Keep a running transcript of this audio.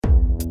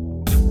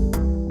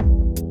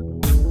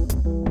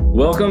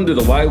Welcome to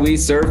the Why We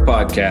Serve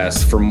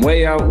podcast from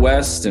way out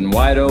west in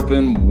wide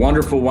open,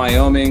 wonderful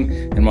Wyoming.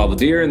 And while the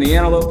deer and the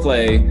antelope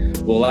play,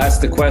 we'll ask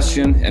the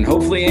question and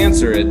hopefully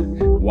answer it,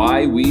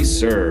 why we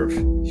serve.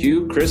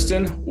 Hugh,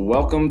 Kristen,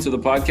 welcome to the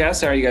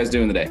podcast. How are you guys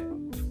doing today?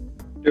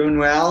 Doing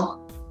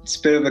well. It's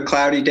a bit of a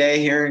cloudy day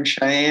here in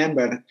Cheyenne,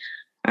 but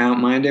I don't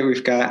mind it.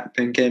 We've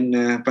been getting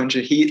a bunch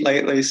of heat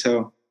lately,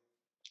 so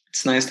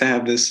it's nice to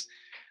have this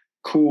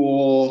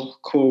cool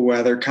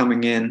weather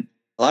coming in.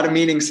 A lot of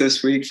meetings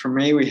this week for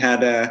me. We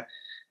had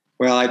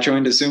I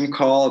joined a Zoom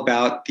call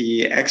about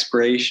the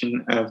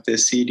expiration of the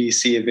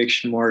CDC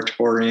eviction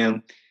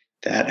moratorium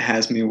that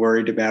has me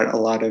worried about a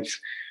lot of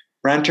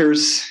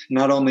renters,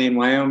 not only in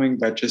Wyoming,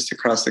 but just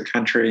across the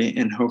country.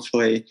 And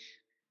hopefully,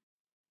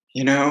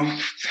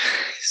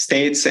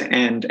 states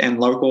and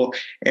local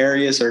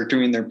areas are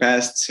doing their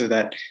best so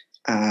that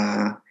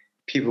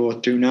people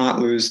do not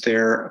lose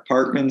their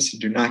apartments and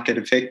do not get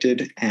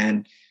evicted.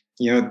 And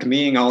the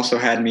meeting also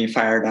had me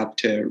fired up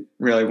to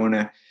really want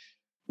to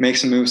make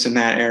some moves in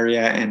that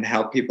area and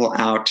help people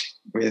out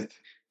with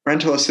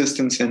rental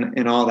assistance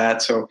and all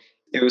that. So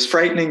it was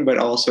frightening, but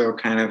also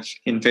kind of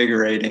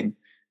invigorating.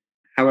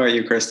 How about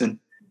you, Kristen?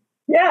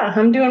 Yeah,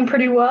 I'm doing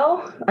pretty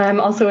well. I'm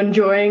also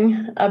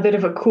enjoying a bit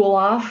of a cool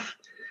off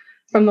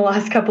from the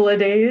last couple of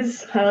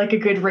days. I like a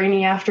good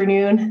rainy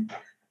afternoon.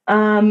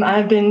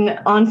 I've been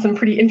on some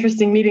pretty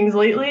interesting meetings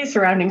lately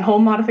surrounding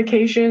home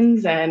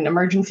modifications and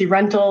emergency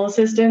rental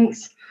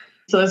assistance.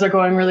 So those are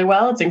going really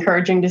well. It's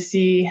encouraging to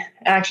see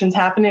actions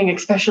happening,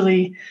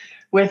 especially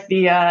with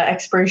the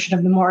expiration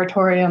of the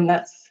moratorium.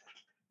 That's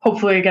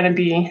hopefully going to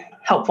be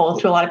helpful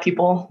to a lot of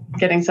people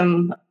getting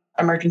some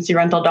emergency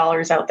rental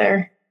dollars out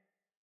there.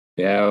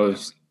 Yeah,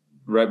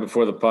 right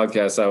before the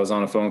podcast, I was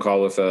on a phone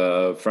call with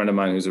a friend of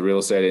mine who's a real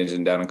estate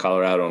agent down in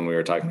Colorado, and we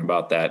were talking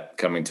about that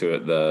coming to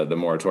it, the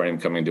moratorium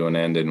coming to an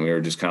end, and we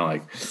were just kind of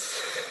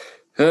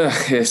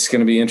like, it's going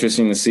to be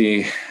interesting to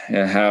see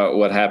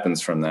what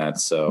happens from that.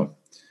 So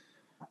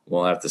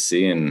we'll have to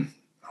see and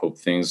hope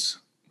things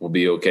will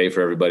be okay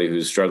for everybody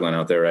who's struggling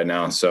out there right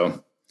now.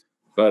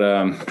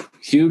 But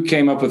Hugh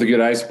came up with a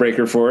good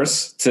icebreaker for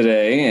us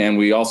today, and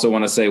we also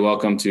want to say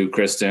welcome to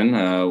Kristen,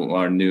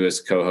 our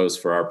newest co-host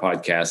for our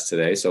podcast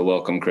today. So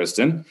welcome,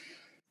 Kristen.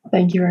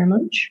 Thank you very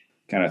much.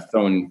 Kind of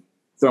throwing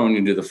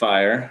you to the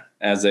fire,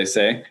 as they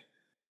say.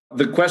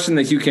 The question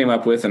that Hugh came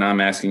up with, and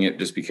I'm asking it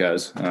just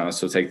because,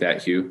 so take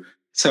that, Hugh.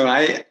 So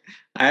I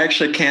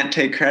actually can't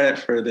take credit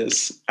for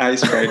this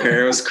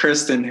icebreaker. It was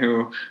Kristen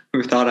who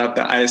thought up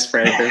the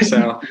icebreaker.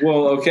 So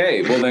well,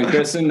 okay. Well, then,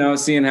 Kristen, now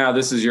seeing how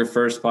this is your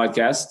first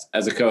podcast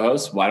as a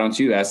co-host, why don't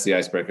you ask the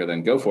icebreaker?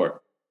 Then go for it.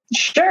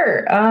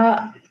 Sure.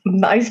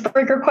 The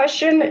icebreaker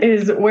question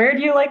is: where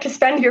do you like to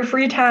spend your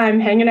free time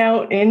hanging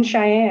out in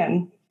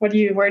Cheyenne? Where do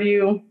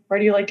you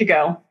like to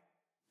go?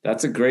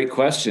 That's a great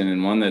question,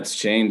 and one that's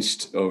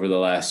changed over the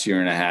last year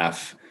and a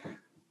half.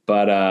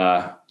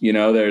 But,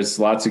 there's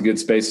lots of good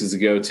spaces to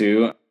go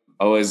to.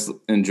 Always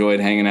enjoyed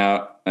hanging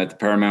out at the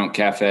Paramount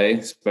Cafe,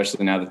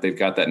 especially now that they've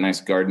got that nice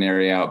garden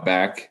area out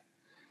back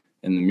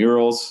and the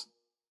murals.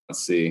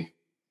 Let's see.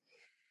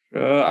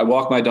 I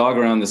walk my dog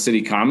around the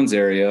city commons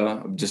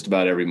area just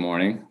about every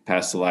morning,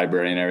 past the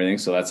library and everything.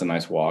 So that's a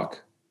nice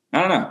walk. I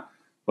don't know.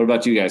 What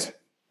about you guys?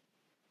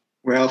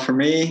 Well, for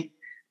me,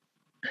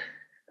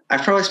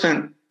 I've probably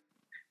spent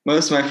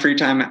most of my free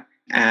time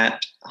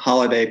at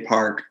Holiday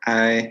Park.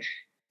 I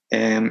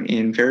am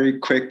in very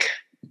quick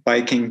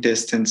biking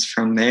distance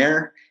from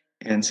there.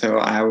 And so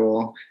I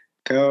will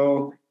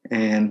go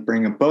and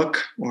bring a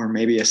book or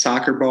maybe a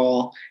soccer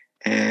ball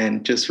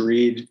and just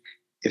read.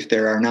 If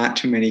there are not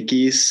too many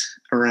geese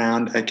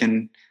around, I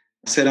can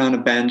sit on a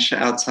bench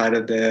outside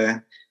of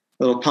the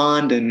little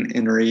pond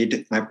and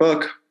read my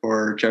book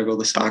or juggle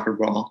the soccer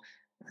ball.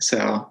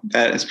 So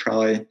that is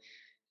probably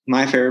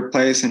my favorite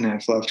place. And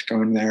I've loved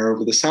going there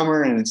over the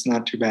summer, and it's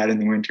not too bad in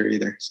the winter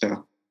either.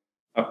 So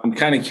I'm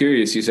kind of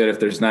curious. You said if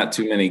there's not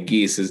too many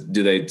geese,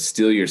 do they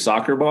steal your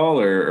soccer ball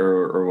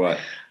or what?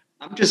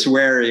 I'm just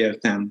wary of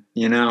them.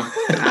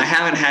 I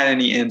haven't had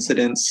any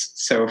incidents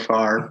so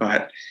far,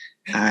 but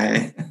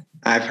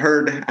I've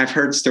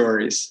heard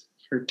stories,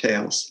 heard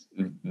tales.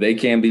 They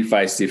can be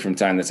feisty from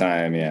time to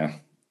time. Yeah,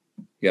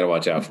 you got to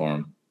watch out for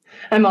them.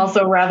 I'm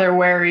also rather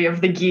wary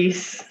of the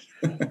geese.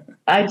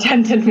 I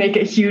tend to make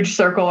a huge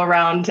circle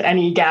around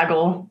any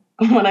gaggle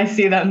when I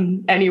see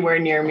them anywhere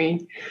near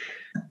me.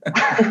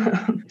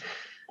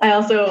 I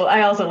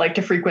also like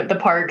to frequent the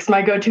parks.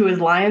 My go-to is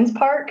Lions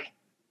Park.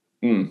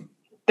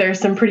 There's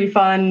some pretty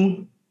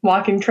fun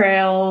walking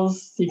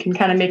trails. You can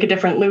kind of make a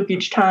different loop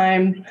each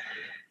time.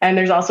 And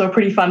there's also a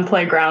pretty fun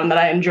playground that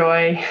I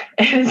enjoy.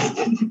 It's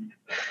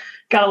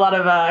got a lot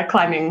of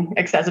climbing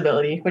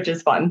accessibility, which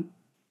is fun.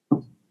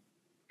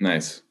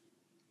 Nice.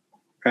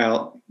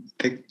 Well,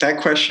 that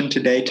question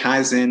today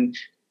ties in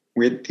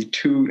with the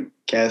two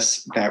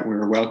guests that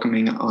we're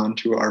welcoming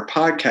onto our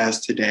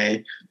podcast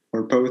today.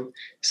 We're both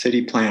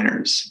city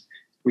planners.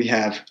 We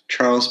have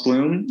Charles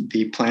Bloom,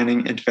 the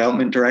Planning and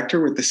Development Director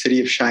with the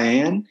City of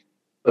Cheyenne.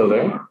 Hello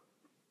there.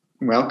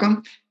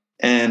 Welcome.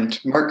 and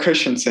Mark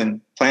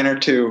Christensen, planner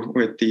 2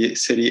 with the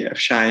city of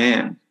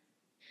Cheyenne.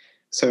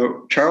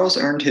 So Charles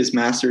earned his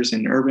master's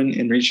in urban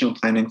and regional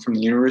planning from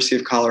the University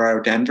of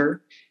Colorado,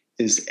 Denver,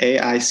 is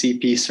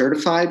AICP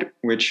certified,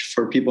 which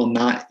for people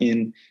not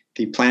in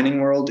the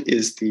planning world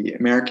is the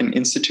American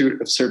Institute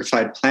of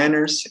Certified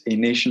Planners, a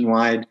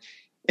nationwide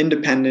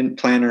independent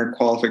planner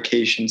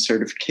qualification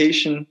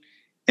certification.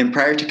 And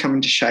prior to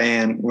coming to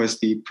Cheyenne was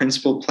the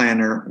principal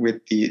planner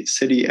with the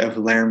city of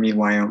Laramie,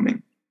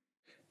 Wyoming.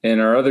 And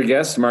our other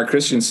guest, Mark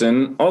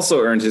Christensen,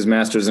 also earned his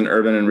master's in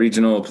urban and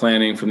regional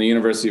planning from the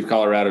University of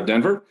Colorado,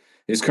 Denver.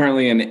 He's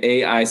currently an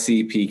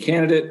AICP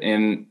candidate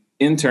and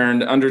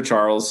interned under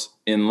Charles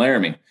in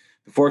Laramie.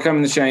 Before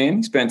coming to Cheyenne,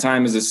 he spent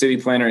time as a city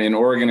planner in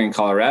Oregon and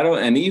Colorado,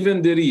 and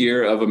even did a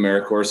year of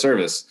AmeriCorps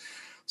service.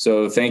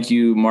 So thank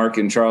you, Mark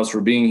and Charles, for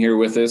being here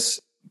with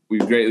us. We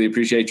greatly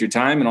appreciate your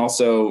time. And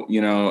also,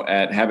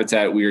 at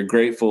Habitat, we are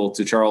grateful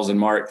to Charles and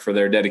Mark for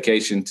their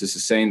dedication to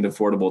sustained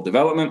affordable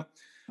development.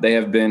 They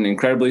have been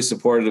incredibly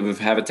supportive of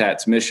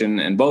Habitat's mission,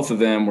 and both of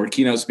them were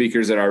keynote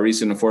speakers at our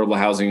recent Affordable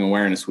Housing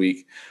Awareness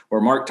Week,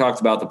 where Mark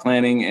talked about the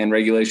planning and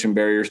regulation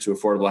barriers to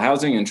affordable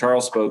housing, and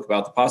Charles spoke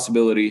about the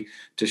possibility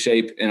to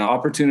shape an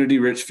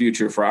opportunity-rich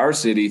future for our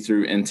city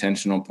through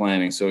intentional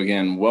planning. So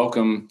again,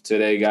 welcome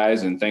today,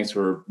 guys, and thanks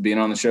for being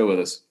on the show with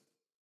us.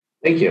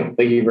 Thank you.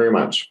 Thank you very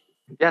much.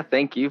 Yeah,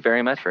 thank you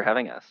very much for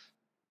having us.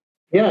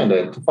 Yeah,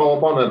 and to follow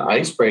up on an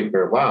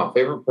icebreaker, wow,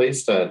 favorite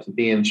place to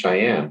be in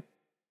Cheyenne.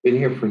 Been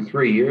here for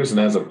 3 years, and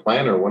as a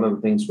planner, one of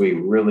the things we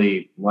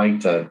really like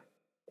to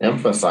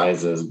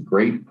emphasize is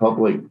great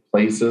public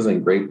places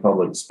and great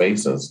public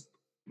spaces.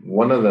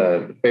 One of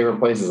the favorite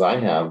places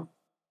I have,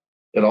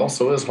 it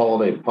also is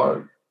Holiday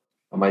Park.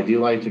 I do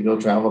like to go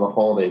travel to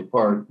Holiday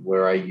Park,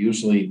 where I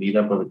usually meet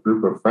up with a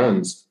group of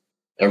friends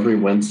every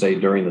Wednesday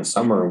during the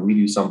summer, and we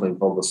do something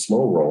called the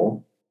Slow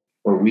Roll,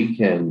 where we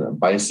can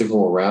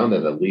bicycle around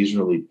at a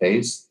leisurely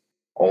pace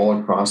all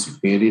across the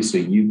community so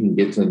you can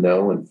get to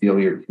know and feel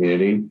your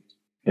community.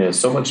 And it's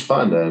so much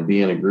fun to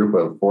be in a group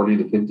of 40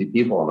 to 50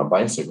 people on a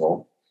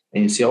bicycle,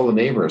 and you see all the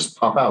neighbors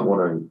pop out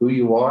wondering who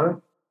you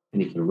are,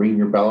 and you can ring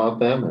your bell at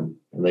them,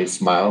 and they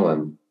smile,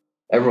 and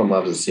everyone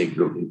loves to see a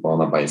group of people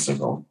on a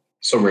bicycle.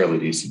 So rarely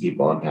do you see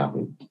people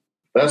unhappy.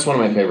 But that's one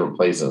of my favorite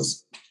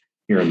places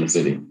here in the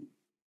city.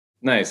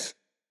 Nice.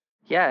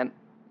 Yeah, and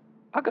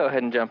I'll go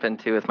ahead and jump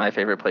into with my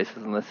favorite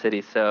places in the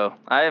city. So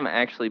I am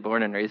actually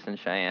born and raised in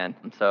Cheyenne.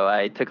 So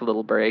I took a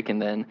little break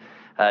and then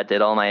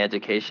did all my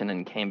education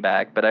and came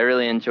back. But I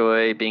really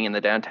enjoy being in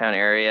the downtown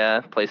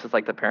area, places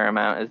like the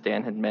Paramount, as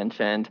Dan had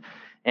mentioned.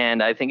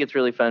 And I think it's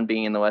really fun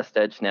being in the West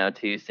Edge now,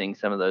 too, seeing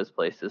some of those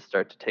places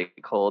start to take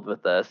hold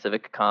with the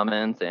Civic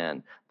Commons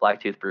and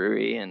Blacktooth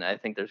Brewery. And I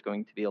think there's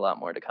going to be a lot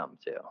more to come,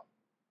 too.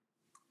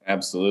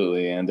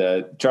 Absolutely. And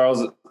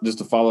Charles,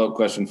 just a follow-up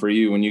question for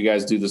you. When you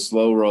guys do the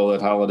Slow Roll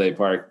at Holiday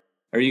Park,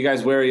 are you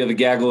guys wary of the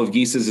gaggle of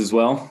geeses as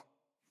well?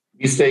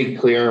 We stay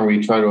clear, and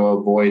we try to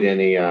avoid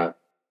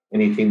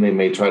anything they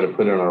may try to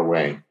put in our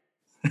way.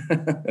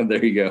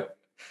 There you go.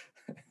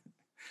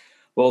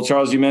 Well,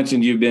 Charles, you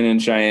mentioned you've been in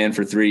Cheyenne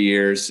for 3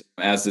 years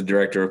as the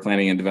Director of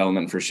Planning and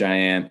Development for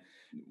Cheyenne.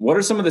 What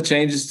are some of the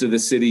changes to the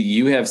city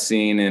you have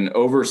seen and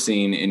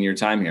overseen in your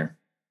time here?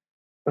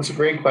 That's a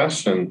great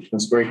question.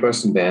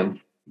 Dan.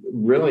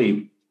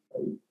 Really,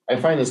 I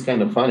find this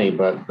kind of funny,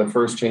 but the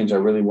first change I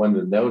really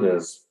wanted to note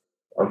is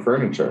our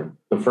furniture.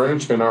 The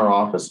furniture in our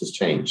office has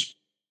changed.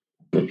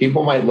 And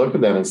people might look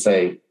at that and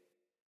say,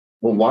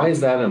 well, why is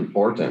that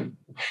important?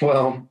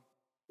 Well,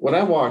 when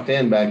I walked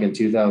in back in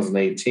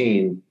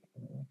 2018,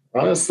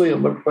 honestly, it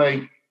looked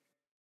like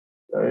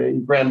a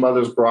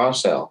grandmother's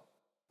garage sale.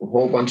 A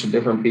whole bunch of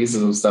different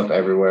pieces of stuff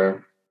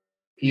everywhere.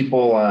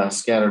 People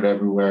scattered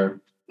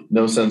everywhere.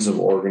 No sense of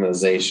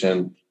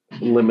organization,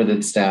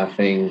 limited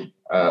staffing,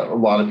 a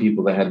lot of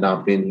people that had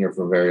not been here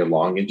for very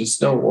long, and just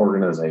no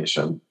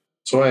organization.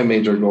 So one of my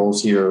major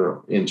goals here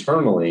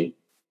internally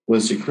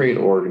was to create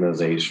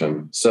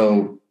organization.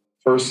 So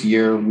first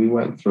year we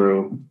went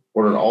through,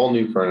 ordered all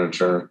new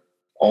furniture,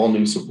 all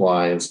new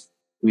supplies.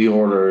 We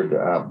ordered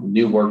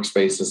new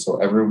workspaces so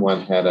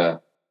everyone had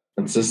a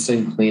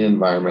consistent, clean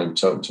environment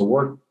to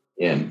work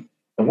in.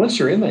 And once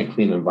you're in that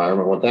clean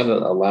environment, what that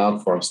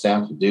allowed for our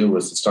staff to do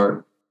was to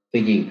start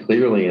thinking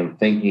clearly and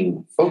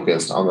thinking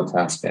focused on the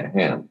task at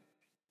hand.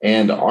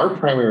 And our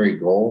primary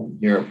goal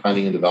here at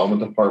Planning and Development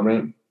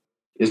Department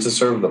is to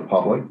serve the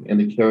public and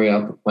to carry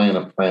out the plan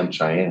of Plan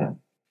Cheyenne.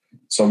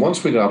 So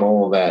once we got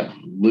all of that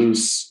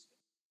loose,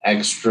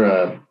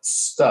 extra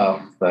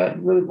stuff that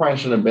really probably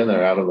shouldn't have been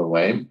there out of the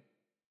way,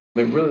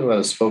 it really let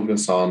us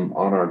focus on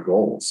our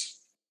goals.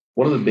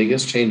 One of the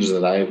biggest changes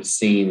that I have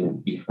seen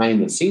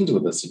behind the scenes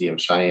with the city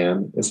of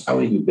Cheyenne is how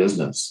we do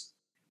business.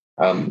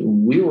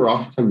 We were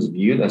oftentimes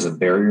viewed as a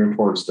barrier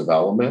towards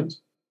development.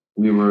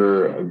 We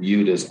were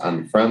viewed as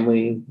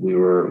unfriendly. We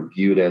were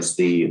viewed as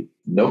the,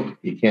 nope,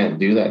 you can't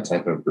do that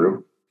type of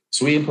group.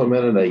 So we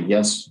implemented a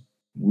yes,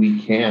 we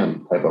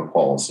can type of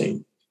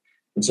policy.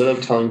 Instead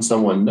of telling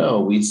someone no,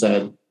 we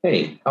said,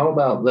 hey, how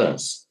about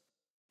this?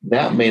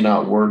 that may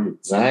not work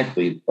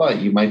exactly, but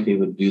you might be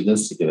able to do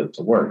this to get it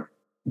to work.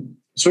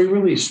 So we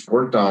really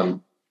worked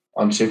on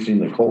shifting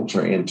the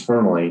culture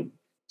internally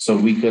so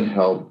we could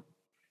help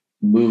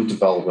move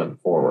development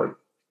forward.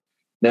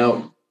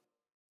 Now,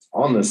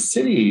 on the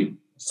city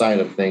side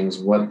of things,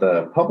 what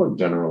the public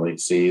generally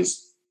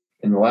sees,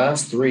 in the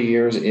last 3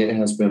 years, it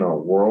has been a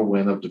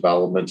whirlwind of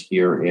development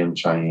here in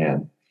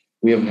Cheyenne.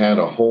 We have had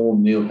a whole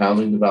new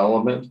housing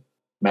development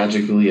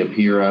magically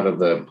appear out of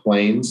the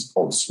plains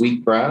called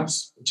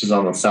Sweetgrass, which is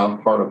on the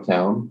south part of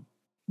town.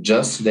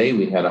 Just today,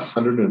 we had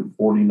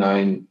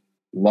 149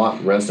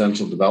 lot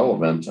residential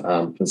development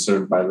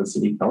considered by the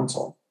city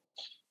council.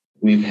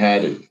 We've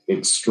had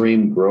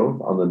extreme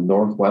growth on the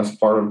northwest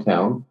part of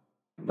town.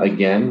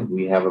 Again,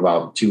 we have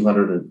about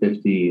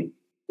 250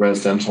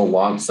 residential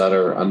lots that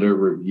are under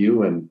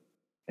review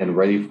and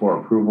ready for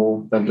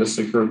approval that just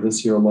occurred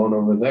this year alone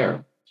over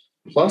there.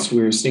 Plus,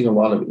 we're seeing a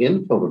lot of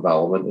infill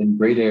development in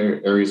great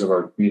areas of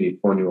our community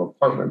for new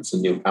apartments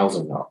and new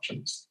housing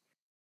options.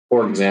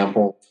 For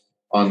example,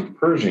 on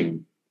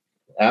Pershing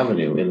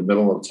Avenue in the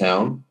middle of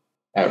town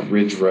at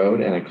Ridge Road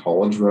and at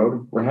College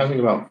Road, we're having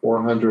about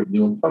 400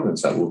 new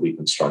apartments that will be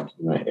constructed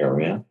in that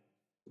area.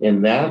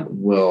 And that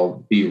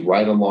will be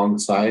right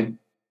alongside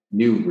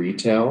new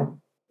retail,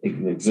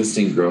 an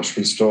existing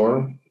grocery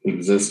store,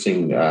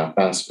 existing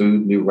fast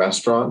food, new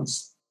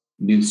restaurants,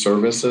 new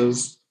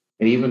services,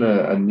 and even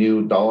a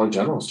new Dollar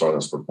General store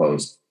that's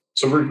proposed.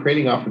 So we're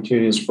creating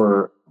opportunities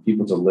for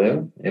people to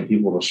live and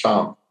people to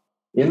shop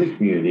in the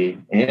community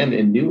and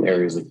in new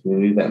areas of the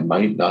community that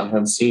might not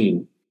have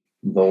seen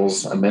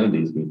those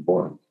amenities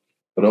before.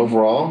 But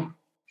overall,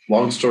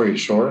 long story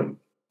short,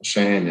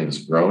 Cheyenne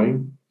is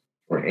growing.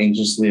 We're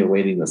anxiously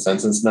awaiting the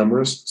census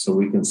numbers so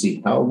we can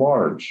see how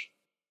large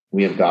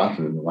we have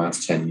gotten in the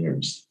last 10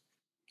 years.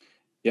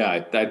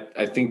 Yeah,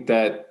 I think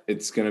that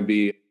it's going to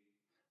be,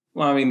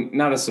 well, I mean,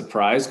 not a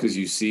surprise because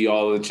you see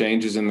all the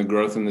changes in the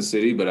growth in the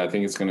city, but I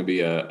think it's going to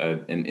be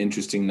an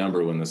interesting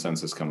number when the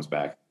census comes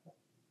back.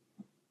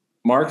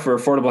 Mark, for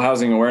Affordable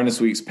Housing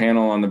Awareness Week's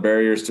panel on the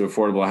barriers to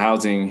affordable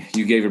housing,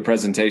 you gave a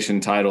presentation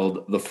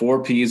titled The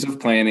 4 Ps of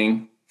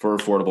Planning for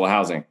Affordable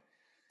Housing.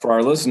 For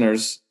our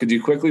listeners, could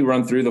you quickly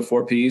run through the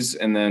 4 Ps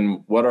and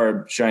then what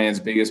are Cheyenne's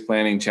biggest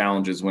planning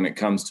challenges when it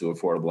comes to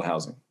affordable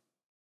housing?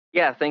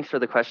 Yeah, thanks for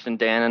the question,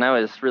 Dan. And I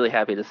was really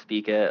happy to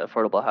speak at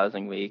Affordable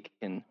Housing Week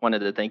and wanted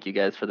to thank you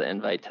guys for the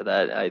invite to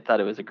that. I thought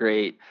it was a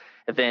great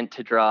event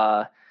to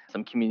draw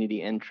some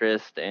community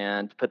interest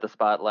and put the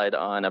spotlight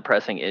on a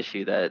pressing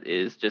issue that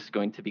is just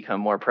going to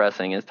become more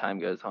pressing as time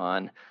goes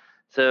on.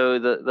 So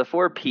the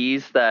 4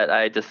 Ps that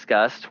I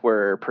discussed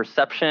were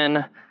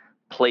perception,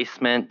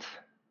 placement,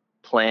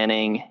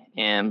 planning,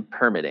 and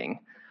permitting.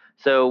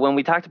 So when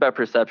we talked about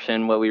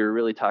perception, what we were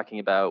really talking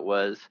about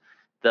was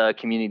the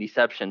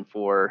communityception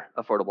for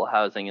affordable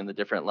housing and the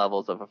different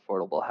levels of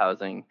affordable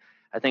housing.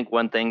 I think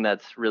one thing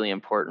that's really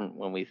important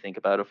when we think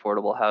about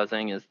affordable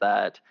housing is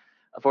that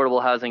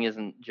affordable housing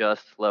isn't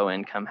just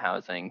low-income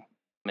housing.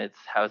 It's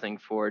housing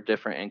for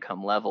different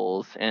income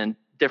levels and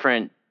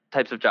different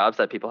types of jobs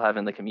that people have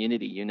in the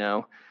community. You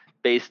know,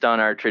 based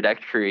on our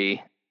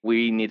trajectory,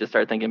 we need to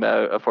start thinking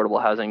about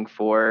affordable housing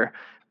for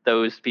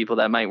those people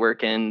that might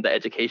work in the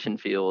education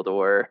field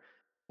or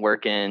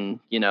work in,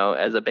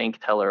 as a bank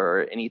teller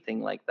or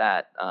anything like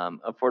that.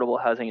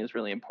 Affordable housing is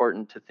really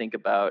important to think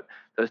about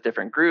those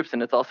different groups.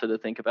 And it's also to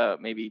think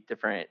about maybe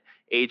different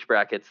age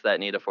brackets that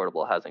need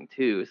affordable housing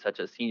too, such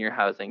as senior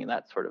housing and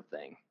that sort of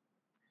thing.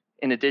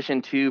 In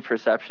addition to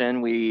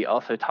perception, we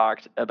also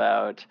talked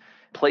about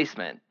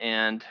placement.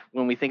 And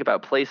when we think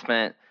about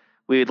placement,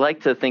 we'd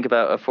like to think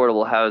about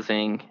affordable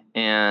housing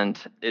and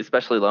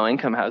especially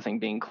low-income housing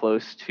being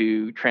close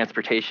to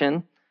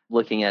transportation,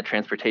 looking at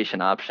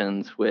transportation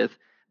options with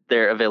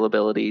their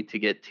availability to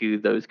get to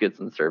those goods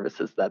and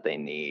services that they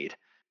need.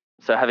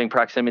 So having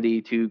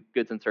proximity to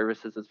goods and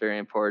services is very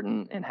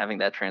important, and having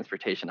that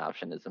transportation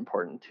option is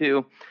important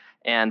too.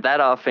 And that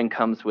often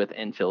comes with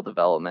infill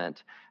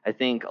development. I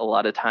think a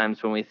lot of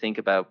times when we think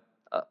about,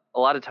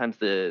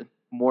 the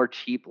more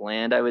cheap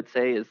land, I would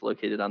say, is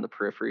located on the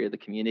periphery of the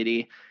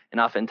community.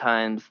 And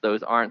oftentimes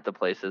those aren't the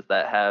places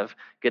that have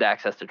good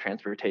access to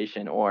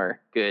transportation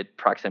or good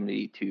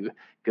proximity to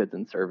goods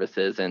and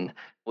services. And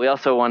we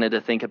also wanted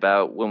to think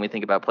about, when we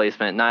think about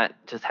placement, not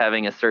just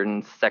having a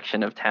certain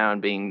section of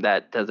town being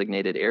that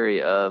designated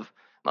area of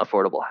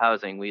affordable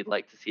housing. We'd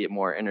like to see it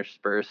more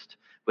interspersed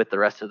with the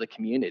rest of the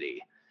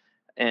community.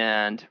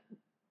 And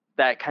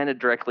that kind of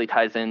directly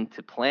ties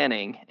into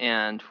planning.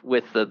 And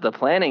with the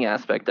planning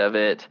aspect of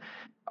it,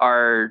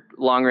 our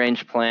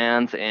long-range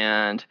plans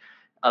and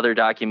other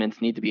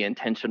documents need to be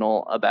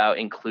intentional about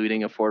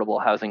including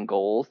affordable housing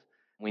goals.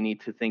 We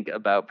need to think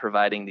about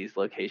providing these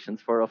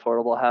locations for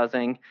affordable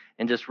housing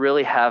and just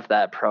really have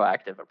that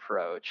proactive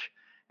approach.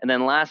 And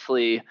then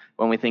lastly,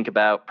 when we think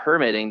about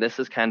permitting, this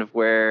is kind of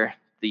where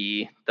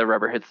the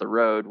rubber hits the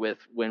road with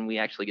when we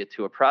actually get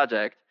to a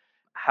project.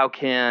 How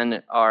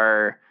can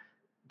our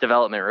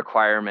development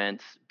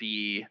requirements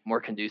be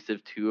more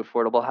conducive to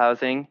affordable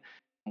housing?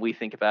 We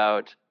think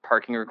about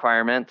parking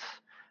requirements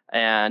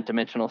and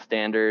dimensional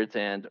standards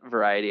and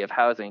variety of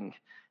housing.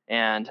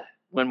 And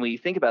when we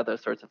think about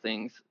those sorts of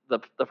things, the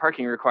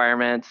parking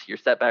requirements, your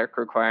setback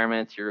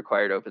requirements, your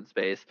required open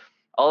space,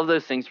 all of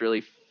those things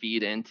really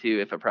feed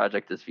into if a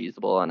project is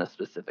feasible on a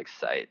specific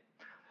site.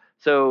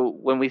 So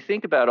when we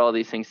think about all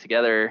these things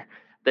together,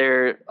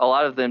 a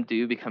lot of them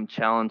do become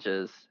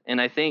challenges.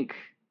 And I think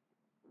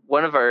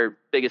one of our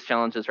biggest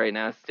challenges right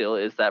now still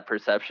is that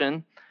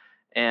perception.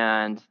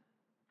 And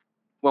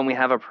when we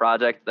have a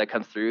project that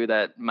comes through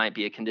that might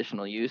be a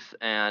conditional use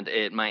and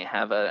it might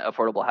have an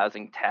affordable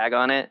housing tag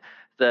on it,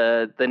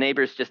 the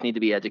neighbors just need to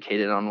be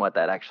educated on what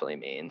that actually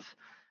means.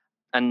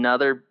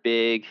 Another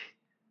big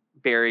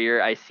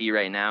barrier I see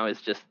right now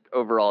is just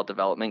overall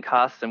development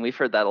costs. And we've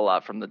heard that a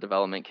lot from the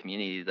development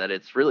community, that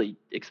it's really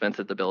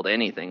expensive to build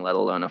anything, let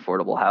alone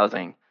affordable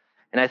housing.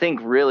 And I think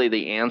really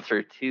the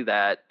answer to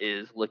that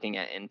is looking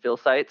at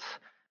infill sites.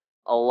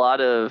 A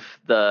lot of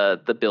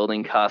the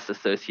building costs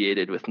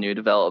associated with new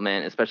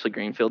development, especially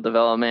greenfield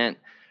development,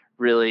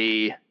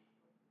 really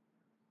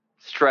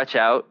stretch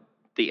out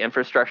the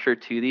infrastructure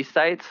to these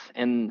sites.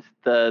 And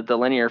the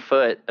linear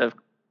foot of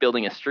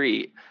building a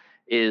street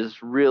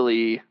is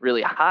really,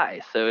 really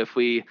high. So if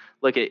we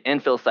look at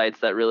infill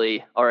sites that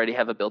really already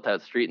have a built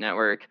out street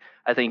network,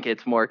 I think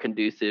it's more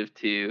conducive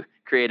to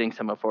creating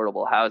some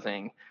affordable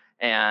housing.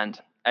 And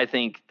I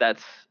think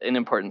that's an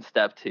important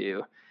step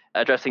to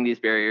addressing these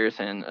barriers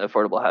in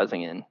affordable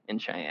housing in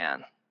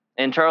Cheyenne.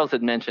 And Charles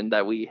had mentioned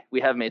that we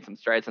have made some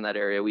strides in that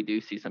area. We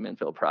do see some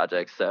infill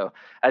projects. So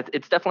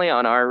it's definitely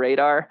on our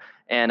radar.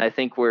 And I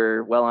think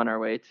we're well on our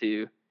way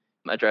to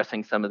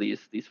addressing some of these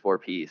 4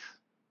 Ps.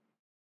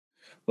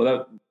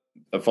 Well,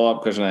 a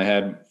follow-up question I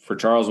had for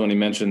Charles when he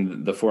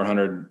mentioned the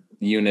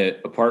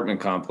 400-unit apartment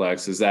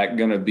complex, is that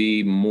going to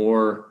be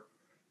more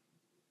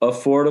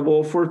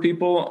affordable for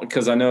people?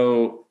 Because I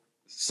know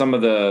some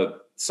of the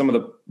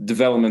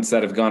developments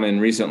that have gone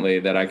in recently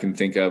that I can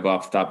think of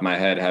off the top of my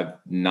head have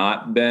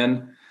not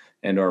been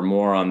and are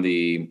more on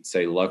the,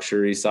 say,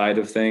 luxury side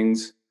of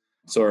things.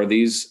 So are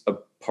these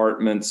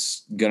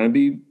apartments going to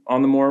be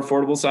on the more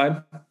affordable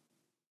side?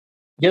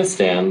 Yes,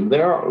 Dan.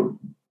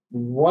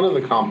 One of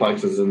the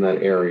complexes in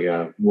that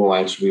area will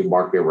actually be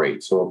market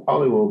rate, so it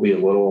probably will be a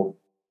little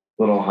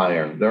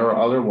higher. There are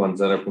other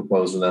ones that are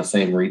proposed in that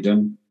same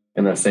region,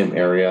 in that same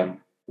area,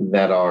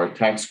 that are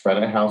tax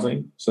credit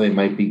housing. So they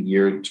might be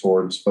geared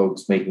towards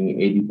folks making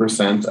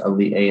 80% of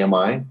the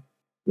AMI,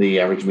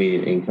 the average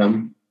median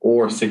income,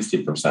 or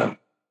 60%.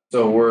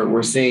 So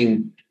we're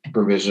seeing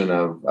provision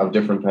of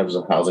different types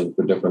of housing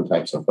for different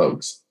types of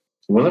folks.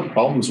 One of the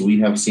problems we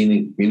have seen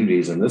in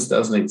communities, and this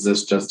doesn't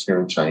exist just here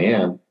in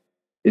Cheyenne,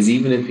 is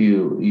even if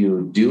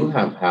you do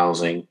have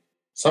housing,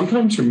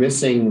 sometimes you're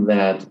missing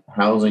that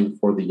housing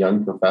for the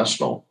young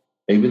professional.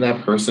 Maybe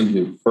that person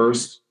who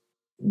first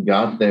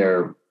got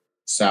their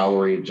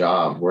salary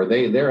job where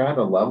they're at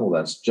a level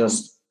that's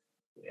just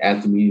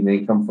at the median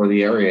income for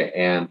the area,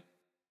 and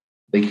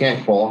they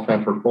can't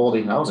qualify for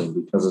quality housing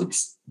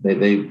because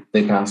they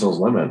pass those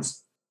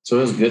limits. So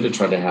it's good to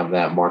try to have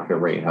that market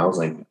rate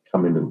housing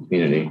come into the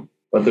community,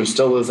 but there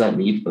still is that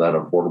need for that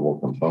affordable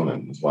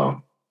component as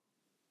well.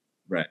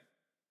 Right.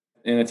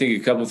 And I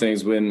think a couple of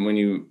things when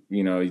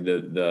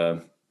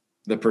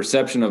the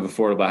perception of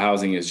affordable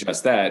housing is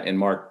just that. And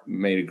Mark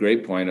made a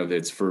great point of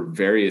it's for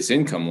various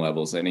income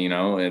levels. And,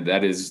 and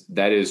that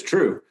is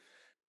true.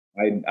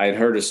 I'd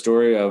heard a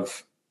story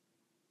of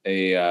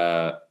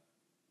a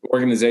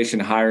organization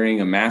hiring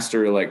a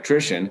master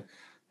electrician.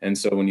 And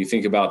so when you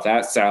think about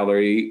that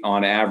salary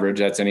on average,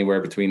 that's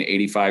anywhere between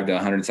 $85,000 to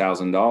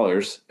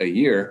 $100,000 a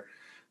year.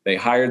 They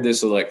hired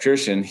this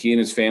electrician. He and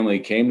his family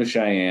came to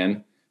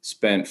Cheyenne,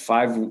 spent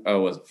 5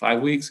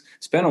 weeks,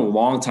 spent a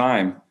long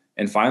time,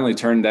 and finally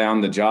turned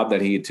down the job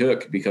that he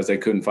took because they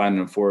couldn't find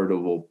an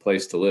affordable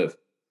place to live.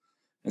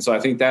 And so I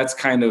think that's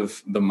kind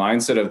of the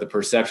mindset of the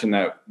perception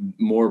that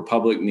more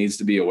public needs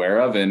to be aware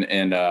of.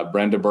 And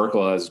Brenda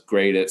Burkle is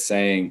great at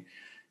saying,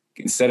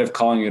 instead of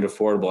calling it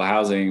affordable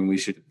housing, we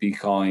should be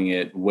calling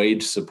it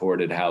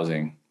wage-supported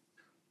housing.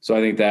 So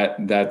I think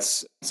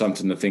that's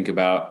something to think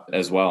about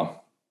as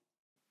well.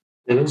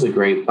 It is a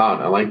great thought.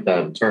 I like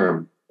that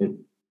term.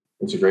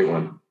 It's a great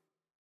one.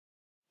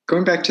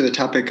 Going back to the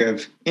topic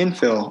of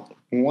infill,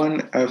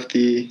 one of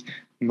the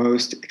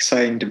most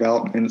exciting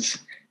developments,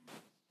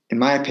 in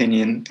my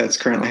opinion, that's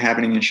currently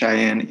happening in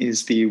Cheyenne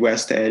is the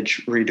West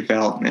Edge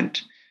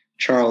redevelopment.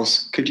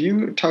 Charles, could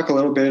you talk a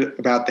little bit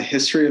about the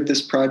history of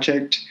this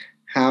project,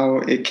 how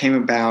it came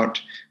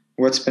about,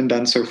 what's been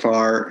done so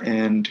far,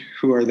 and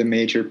who are the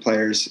major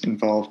players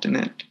involved in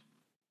it?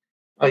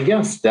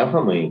 Yes,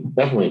 definitely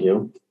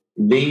do.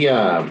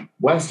 The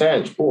West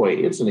Edge, boy,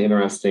 it's an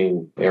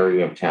interesting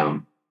area of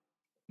town.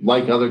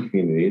 Like other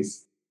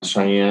communities,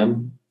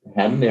 Cheyenne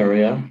had an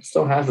area,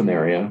 still has an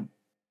area,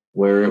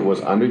 where it was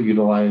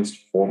underutilized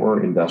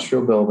former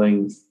industrial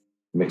buildings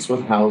mixed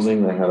with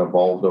housing that had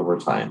evolved over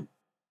time.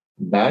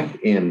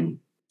 Back in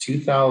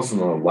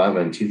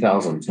 2011,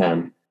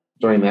 2010,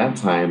 during that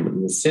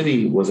time, the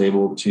city was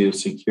able to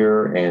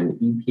secure an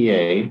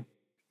EPA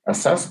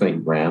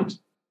assessment grant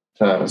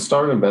to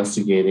start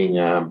investigating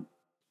brownfield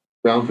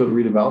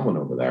redevelopment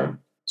over there.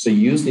 So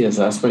use the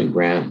assessment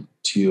grant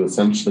to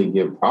essentially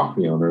give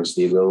property owners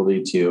the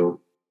ability to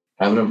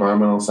have an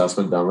environmental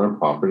assessment done on their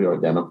property to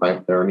identify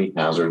if there are any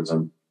hazards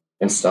and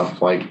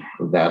stuff like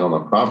that on the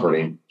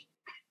property.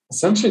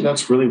 Essentially,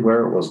 that's really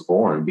where it was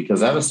born, because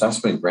that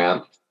assessment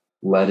grant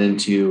led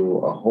into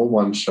a whole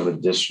bunch of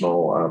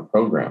additional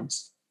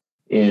programs.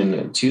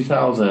 In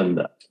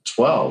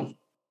 2012,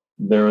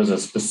 there was a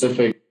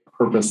specific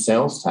purpose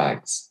sales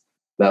tax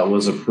that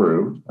was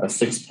approved. A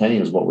 6 penny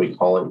is what we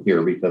call it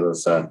here, because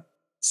it's a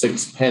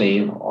 6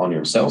 penny on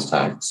your sales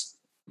tax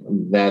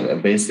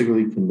that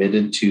basically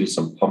committed to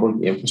some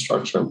public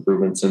infrastructure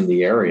improvements in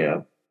the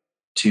area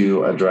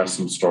to address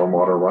some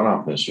stormwater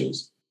runoff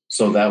issues.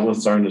 So that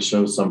was starting to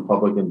show some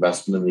public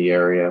investment in the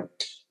area.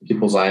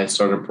 People's eyes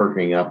started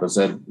perking up and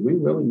said, we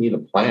really need a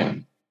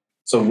plan.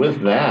 So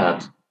with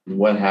that,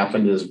 what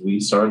happened is we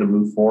started to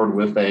move forward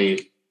with a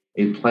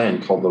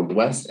plan called the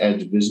West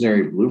Edge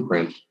Visionary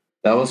Blueprint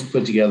that was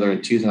put together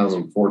in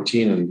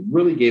 2014 and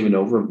really gave an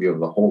overview of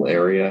the whole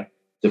area,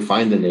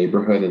 defined the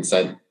neighborhood, and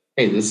said,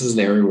 hey, this is an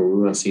area where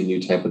we want to see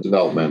new type of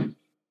development.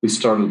 We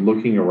started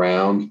looking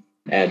around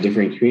at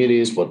different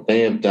communities, what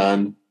they have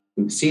done.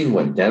 We've seen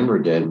what Denver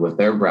did with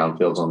their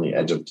brownfields on the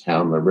edge of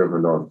town, the River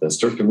North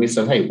District, and we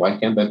said, hey, why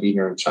can't that be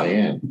here in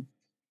Cheyenne?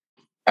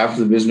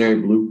 After the Visionary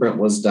Blueprint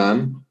was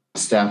done,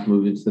 staff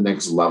moved into the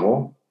next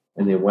level,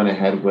 and they went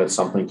ahead with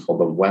something called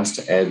the West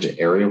Edge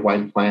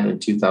Area-Wide Plan in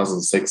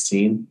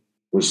 2016,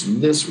 which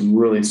this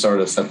really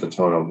started to set the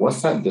tone of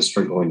what's that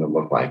district going to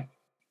look like?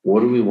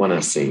 What do we want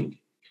to see?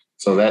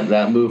 So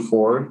that moved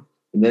forward.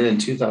 And then in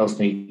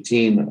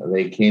 2018,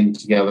 they came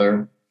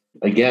together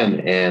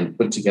again and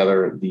put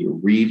together the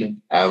Reed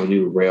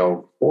Avenue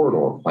Rail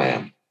Corridor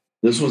Plan.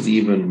 This was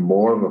even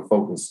more of a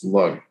focused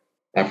look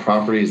at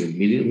properties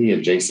immediately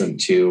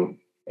adjacent to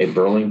a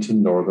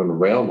Burlington Northern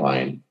Rail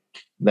line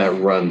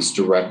that runs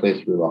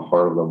directly through the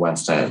heart of the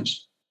West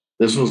Edge.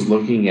 This was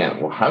looking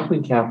at, well, how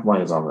can we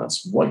capitalize on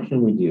this? What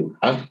can we do?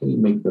 How can we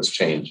make this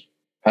change?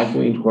 How can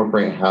we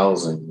incorporate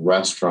housing,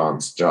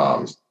 restaurants,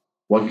 jobs?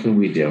 What can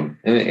we do?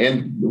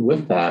 And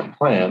with that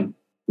plan,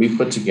 we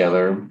put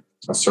together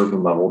a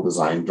certain level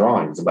design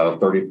drawings, about a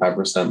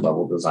 35%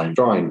 level design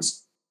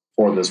drawings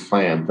for this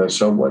plan to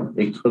show what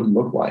it could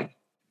look like.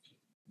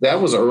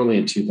 That was early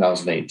in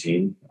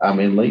 2018.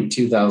 In late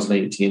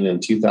 2018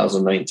 and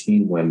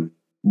 2019, when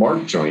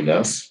Mark joined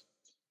us,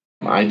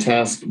 I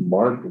tasked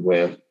Mark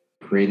with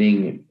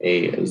creating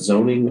a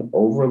zoning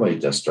overlay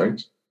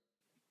district,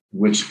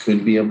 which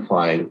could be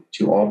applied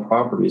to all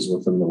properties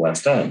within the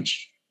West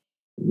Edge.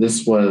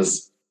 This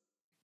was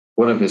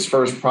one of his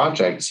first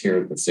projects here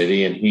at the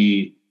city, and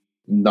he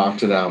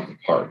knocked it out of the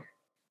park.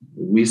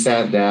 We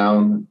sat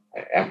down,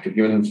 after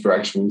giving him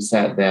direction, we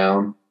sat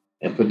down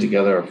and put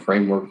together a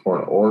framework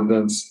for an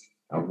ordinance.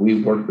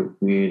 We worked with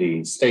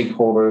community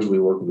stakeholders. We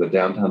worked with the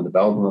Downtown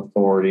Development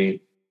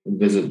Authority. We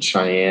visited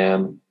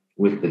Cheyenne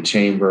with the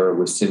chamber,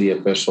 with city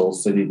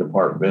officials, city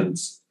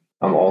departments,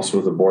 also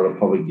with the Board of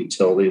Public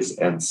Utilities,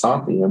 and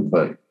sought the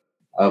input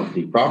of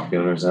the property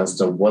owners as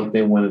to what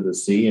they wanted to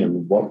see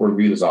and what were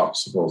viewed as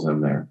obstacles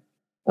in there.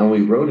 And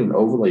we wrote an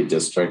overlay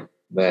district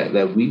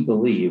that we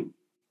believe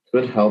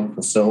could help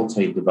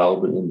facilitate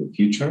development in the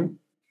future.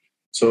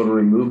 So to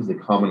remove the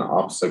common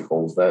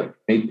obstacles that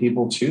made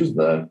people choose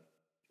the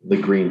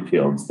green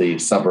fields, the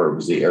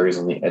suburbs, the areas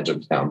on the edge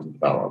of town to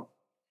develop.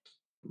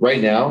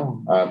 Right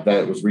now,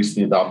 that was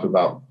recently adopted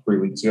about 4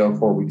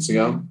 weeks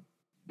ago.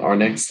 Our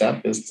next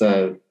step is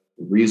to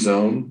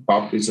rezone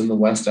properties in the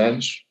West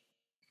Edge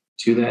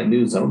to that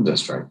new zone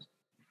district.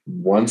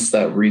 Once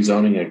that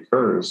rezoning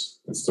occurs,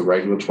 it's the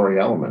regulatory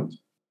element.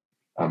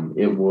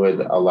 It would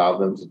allow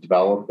them to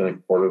develop in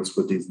accordance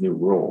with these new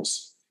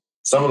rules.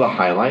 Some of the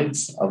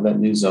highlights of that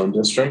new zone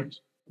district,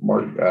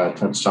 Mark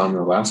touched on in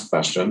the last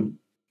question,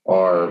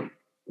 are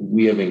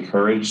we have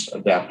encouraged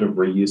adaptive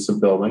reuse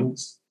of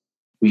buildings.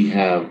 We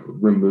have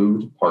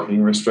removed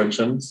parking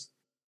restrictions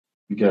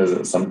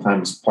because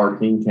sometimes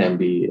parking can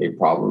be a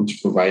problem to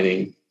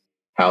providing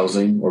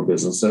housing or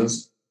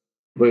businesses.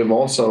 We've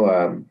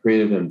also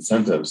created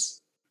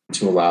incentives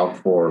to allow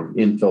for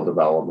infill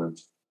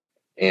development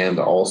and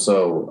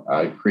also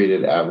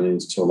created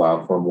avenues to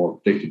allow for more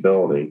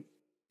predictability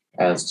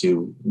as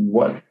to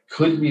what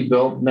could be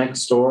built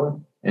next door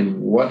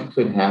and what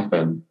could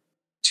happen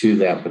to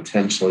that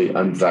potentially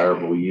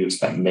undesirable use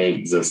that may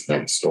exist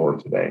next door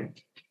today.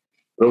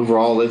 But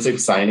overall, it's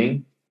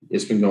exciting.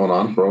 It's been going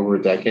on for over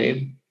a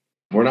decade.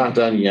 We're not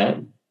done yet.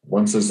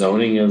 Once the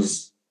zoning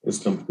is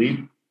complete,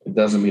 it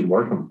doesn't mean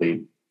we're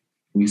complete.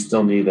 We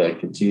still need to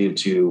continue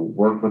to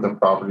work with the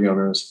property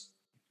owners,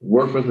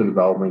 work with the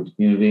development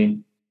community,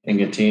 and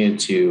continue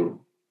to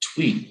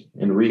tweak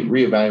and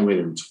reevaluate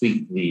and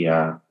tweak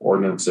the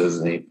ordinances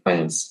and the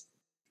plans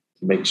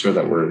to make sure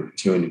that we're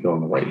continuing to go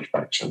in the right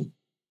direction.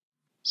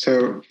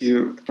 So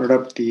you brought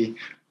up the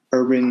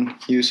urban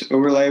use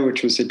overlay,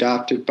 which was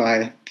adopted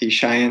by the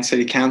Cheyenne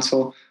City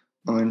Council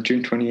on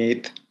June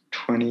 28th,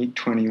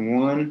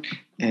 2021.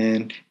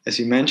 And as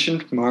you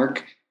mentioned,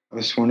 Mark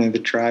was one of the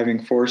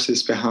driving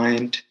forces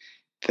behind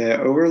the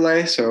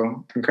overlay.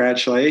 So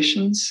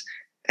congratulations.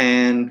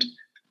 And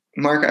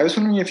Mark, I was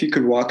wondering if you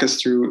could walk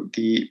us through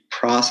the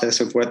process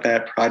of what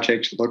that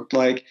project looked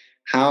like,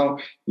 how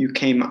you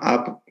came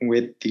up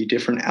with the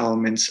different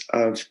elements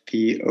of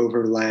the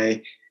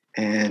overlay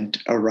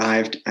and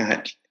arrived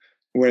at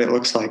what it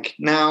looks like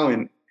now,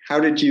 and how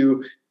did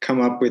you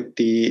come up with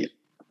the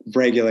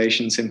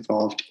regulations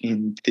involved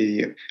in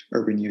the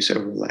urban use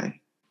overlay?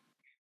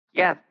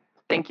 Yeah,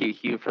 thank you,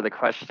 Hugh, for the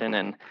question.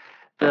 And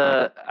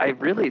I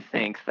really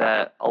think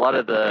that a lot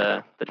of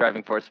the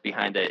driving force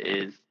behind it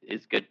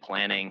is good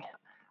planning.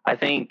 I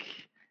think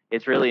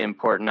it's really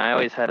important. I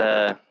always had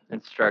a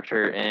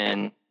instructor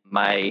in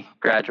my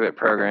graduate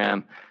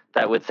program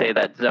that would say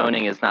that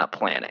zoning is not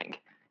planning.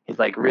 He's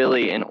like,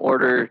 really, in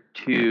order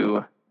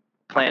to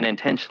plan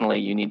intentionally,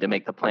 you need to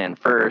make the plan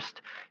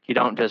first. You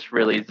don't just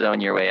really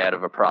zone your way out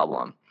of a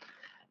problem.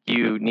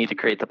 You need to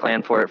create the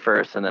plan for it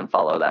first and then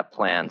follow that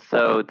plan.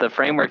 So the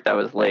framework that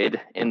was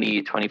laid in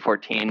the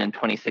 2014 and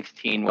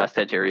 2016 West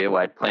Edge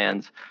area-wide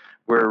plans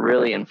were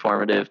really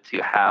informative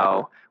to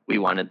how we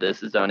wanted this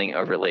zoning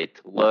overlay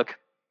to look.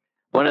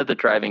 One of the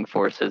driving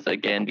forces,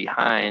 again,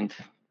 behind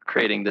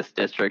creating this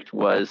district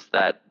was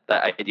that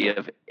idea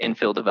of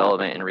infill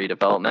development and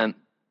redevelopment.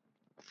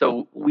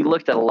 So we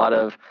looked at a lot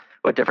of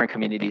what different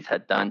communities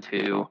had done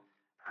to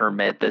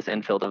permit this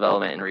infill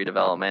development and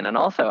redevelopment, and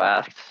also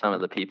asked some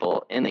of the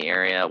people in the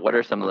area, what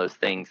are some of those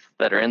things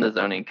that are in the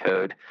zoning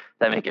code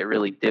that make it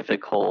really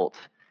difficult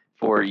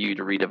for you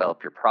to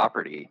redevelop your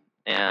property?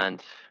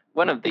 And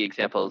one of the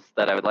examples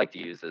that I would like to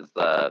use is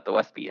the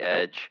Westby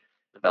Edge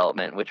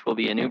development, which will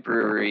be a new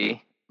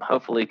brewery,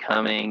 hopefully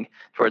coming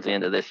towards the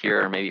end of this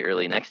year or maybe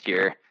early next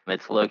year.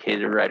 It's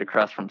located right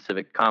across from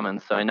Civic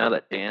Commons, so I know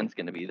that Dan's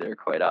going to be there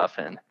quite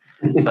often.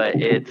 But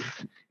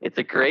it's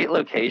a great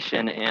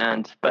location,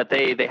 but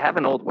they have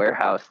an old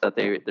warehouse that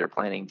they're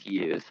planning to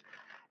use,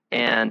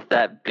 and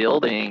that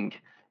building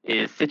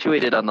is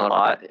situated on the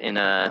lot in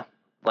a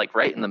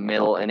right in the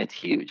middle, and it's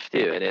huge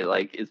too, and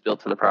it is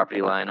built to the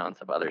property line on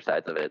some other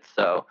sides of it.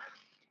 So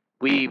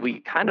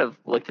we kind of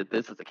looked at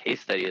this as a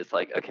case study. It's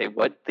like, okay,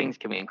 what things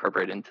can we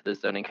incorporate into the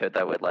zoning code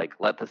that would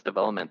let this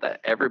development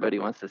that everybody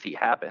wants to see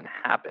happen?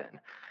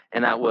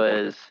 And that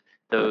was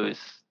those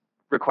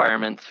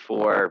requirements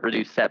for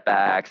reduced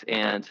setbacks.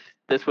 And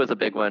this was a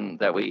big one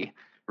that we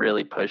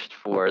really pushed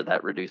for,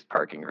 that reduced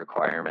parking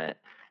requirement.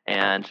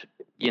 And,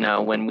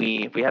 when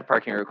we had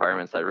parking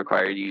requirements that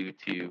required you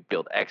to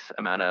build X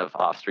amount of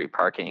off-street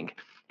parking,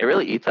 it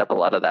really eats up a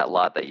lot of that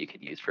lot that you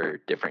could use for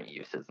different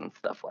uses and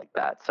stuff like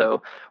that.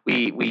 So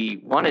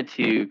we wanted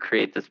to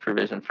create this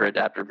provision for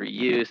adaptive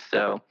reuse.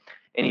 So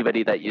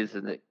anybody that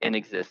uses an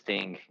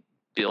existing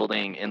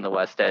building in the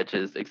West Edge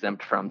is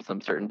exempt from some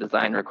certain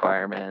design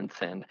requirements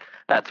and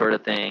that sort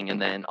of thing.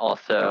 And then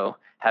also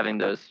having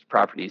those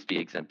properties be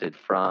exempted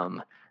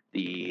from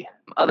the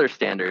other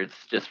standards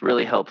just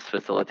really helps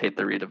facilitate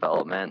the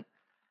redevelopment.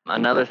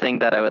 Another thing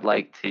that I would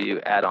like to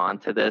add on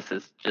to this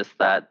is just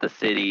that the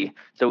city,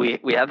 so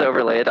we have the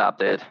overlay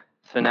adopted.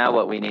 So now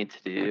what we need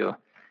to do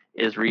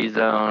is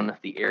rezone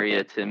the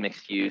area to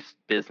mixed use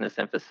business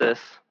emphasis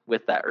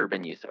with that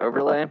urban use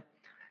overlay.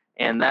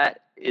 And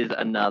that is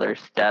another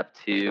step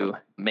to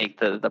make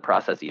the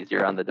process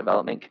easier on the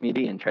development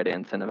community and try to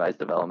incentivize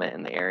development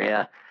in the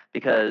area.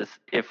 Because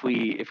if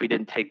we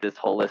didn't take this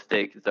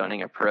holistic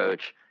zoning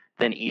approach,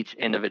 then each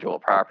individual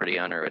property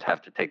owner would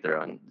have to take their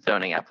own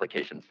zoning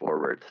application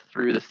forward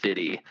through the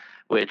city,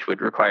 which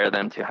would require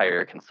them to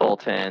hire a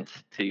consultant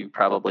to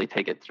probably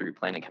take it through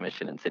planning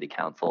commission and city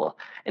council.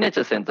 And it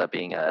just ends up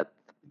being a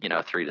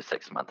 3 to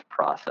 6 month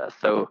process.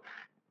 So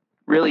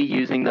really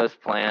using those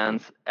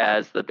plans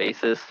as the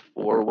basis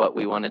for what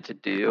we wanted to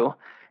do,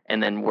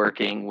 and then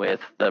working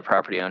with the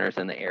property owners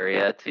in the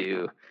area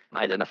to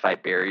identify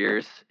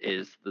barriers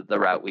is the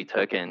route we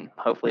took, and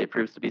hopefully it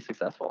proves to be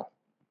successful.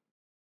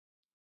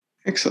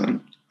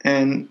 Excellent.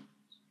 And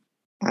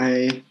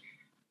I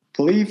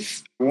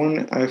believe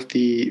one of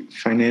the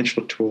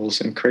financial tools,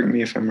 and correct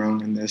me if I'm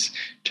wrong in this,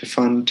 to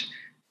fund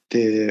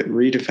the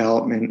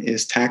redevelopment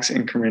is tax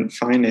increment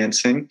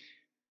financing,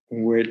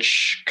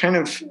 which kind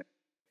of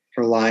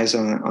relies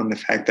on the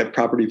fact that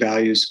property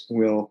values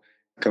will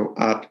go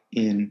up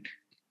in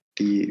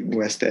the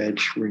West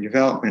Edge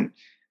redevelopment.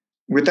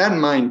 With that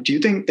in mind, do you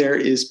think there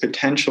is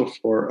potential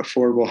for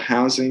affordable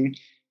housing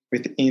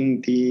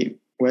within the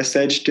West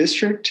Edge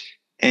district?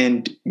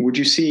 And would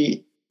you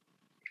see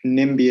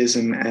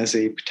NIMBYism as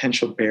a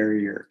potential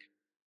barrier?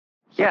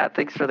 Yeah,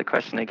 thanks for the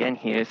question again,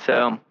 Hugh.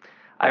 So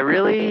I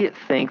really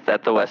think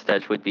that the West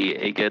Edge would be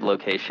a good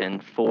location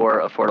for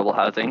affordable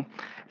housing,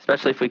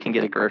 especially if we can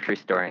get a grocery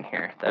store in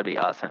here. That'd be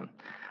awesome.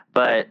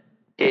 But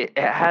it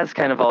has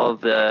kind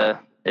of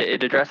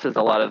it addresses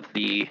a lot of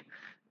the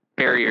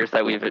barriers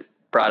that we've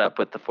brought up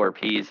with the 4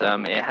 Ps.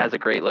 It has a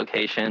great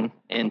location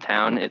in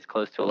town. It's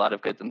close to a lot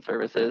of goods and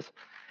services.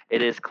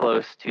 It is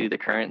close to the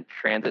current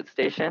transit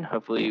station.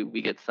 Hopefully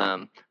we get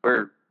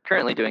we're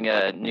currently doing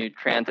a new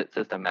transit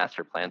system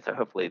master plan, so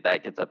hopefully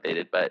that gets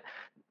updated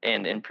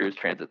and improves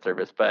transit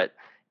service. But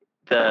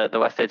the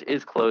West Edge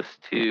is close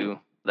to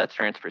that's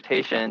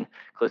transportation,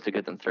 close to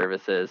goods and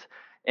services.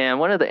 And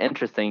one of the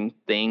interesting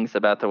things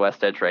about the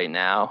West Edge right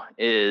now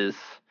is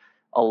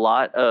a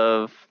lot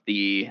of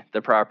the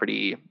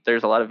property,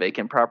 there's a lot of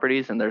vacant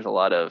properties and there's a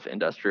lot of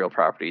industrial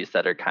properties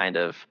that are kind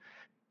of,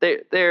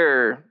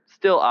 they're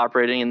still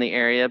operating in the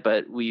area,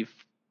 but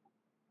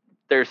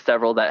there's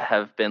several that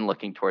have been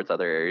looking towards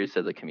other areas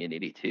of the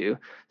community too.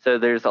 So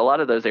there's a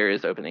lot of those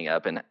areas opening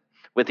up, and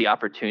with the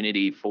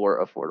opportunity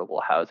for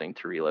affordable housing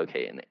to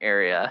relocate in the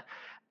area.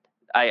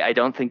 I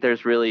don't think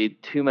there's really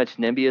too much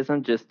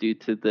NIMBYism just due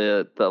to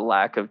the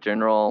lack of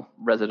general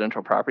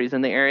residential properties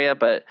in the area,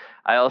 but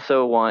I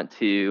also want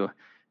to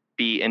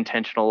be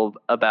intentional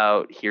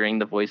about hearing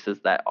the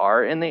voices that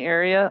are in the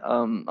area.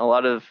 A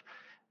lot of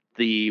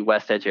the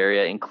West Edge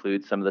area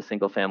includes some of the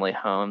single family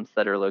homes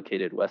that are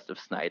located west of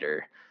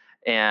Snyder.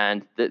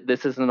 And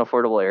this is an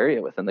affordable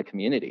area within the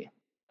community.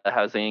 The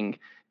housing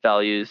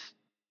values,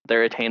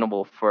 they're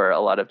attainable for a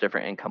lot of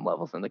different income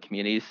levels in the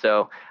community.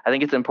 So I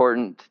think it's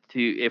important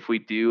to, if we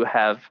do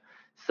have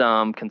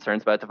some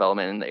concerns about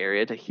development in the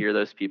area, to hear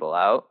those people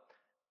out.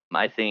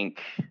 I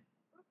think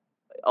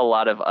a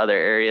lot of other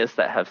areas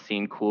that have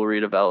seen cool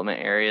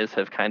redevelopment areas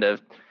have kind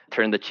of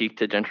turned the cheek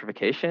to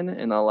gentrification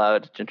and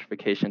allowed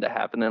gentrification to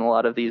happen in a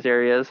lot of these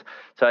areas.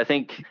 So I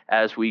think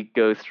as we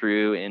go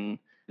through in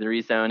the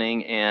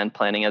rezoning and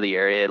planning of the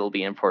area, it'll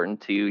be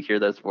important to hear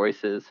those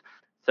voices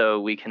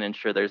so we can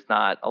ensure there's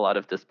not a lot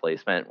of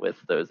displacement with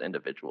those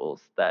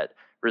individuals that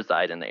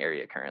reside in the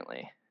area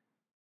currently.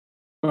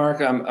 Mark,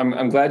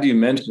 I'm glad you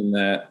mentioned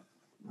that,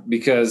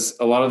 because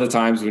a lot of the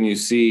times when you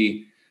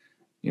see,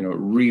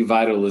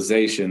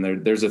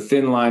 revitalization, there's a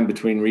thin line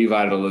between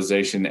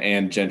revitalization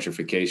and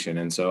gentrification.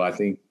 And so I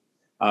think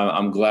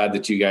I'm glad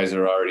that you guys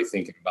are already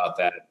thinking about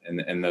that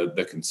and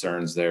the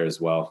concerns there as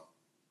well.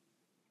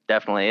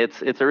 Definitely.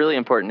 It's a really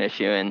important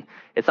issue, and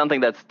it's something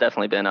that's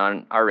definitely been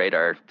on our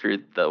radar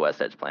through the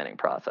West Edge planning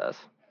process.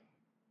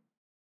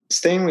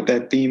 Staying with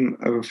that theme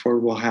of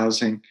affordable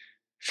housing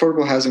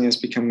has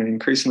become an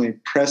increasingly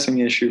pressing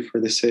issue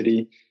for the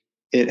city.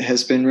 It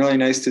has been really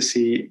nice to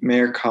see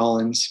Mayor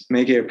Collins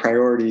make it a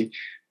priority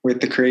with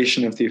the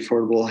creation of the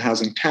Affordable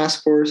Housing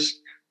Task Force.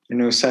 I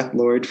know Seth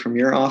Lloyd from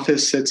your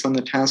office sits on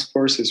the task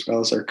force, as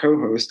well as our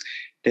co-host,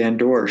 Dan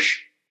Dorsch.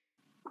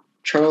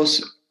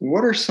 Charles,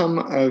 what are some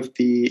of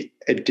the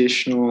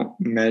additional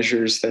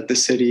measures that the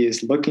city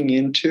is looking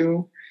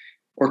into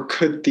or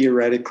could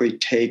theoretically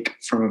take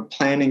from a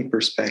planning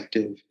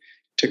perspective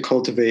to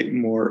cultivate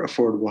more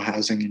affordable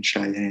housing in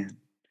Cheyenne?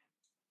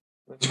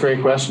 That's a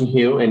great question,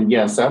 Hugh. And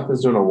yes, Seth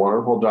is doing a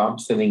wonderful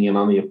job sitting in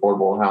on the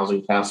Affordable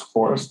Housing Task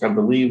Force. I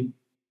believe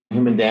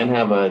him and Dan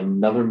have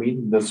another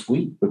meeting this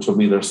week, which will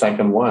be their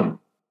second one.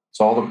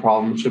 So all the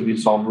problems should be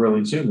solved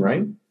really soon,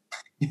 right?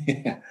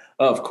 Yeah,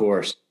 of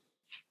course.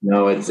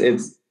 No, it's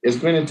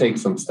going to take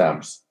some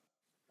steps.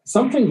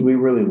 Something we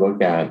really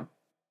look at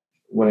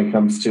when it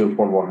comes to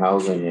affordable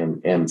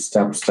housing and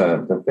steps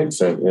to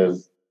fix it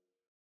is,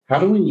 how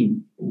do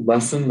we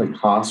lessen the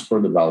cost for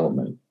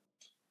development?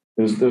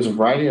 There's a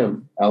variety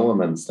of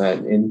elements that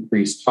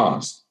increase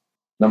cost.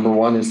 Number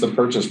one is the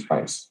purchase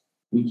price.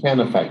 We can't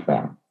affect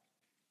that.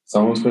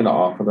 Someone's going to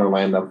offer their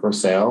land up for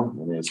sale,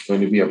 and it's going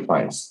to be a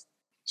price.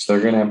 So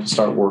they're going to have to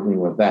start working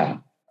with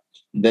that.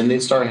 Then they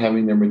start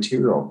having their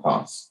material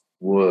costs: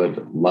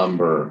 wood,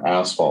 lumber,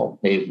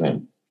 asphalt,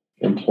 pavement,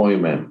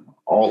 employment,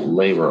 all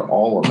labor,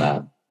 all of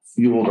that,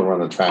 fuel to run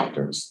the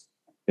tractors,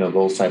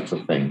 those types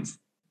of things.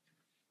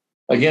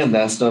 Again,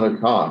 that's another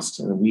cost,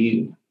 and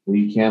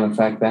we can't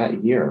affect that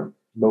here.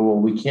 But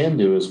what we can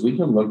do is we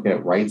can look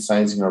at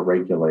right-sizing our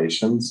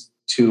regulations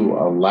to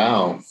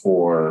allow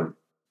for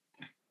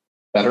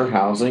better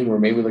housing, where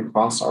maybe the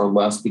costs are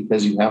less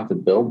because you have to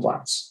build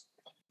less.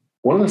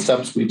 One of the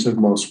steps we took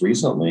most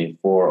recently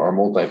for our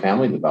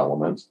multifamily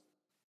development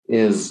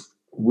is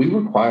we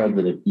required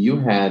that if you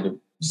had,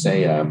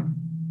 say, a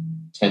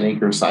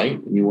 10-acre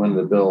site, you wanted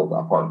to build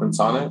apartments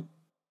on it,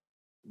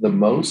 the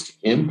most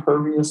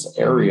impervious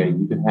area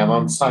you can have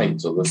on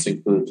site, so this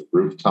includes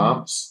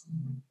rooftops,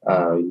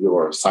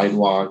 your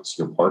sidewalks,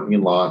 your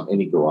parking lot,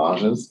 any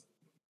garages,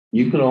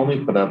 you can only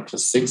put up to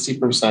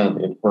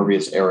 60%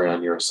 impervious area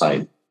on your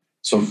site.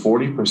 So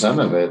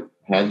 40% of it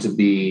had to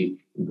be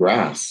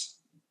grass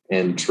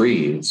and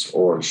trees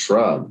or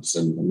shrubs,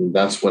 and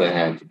that's what it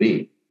had to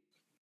be.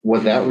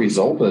 What that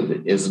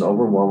resulted is an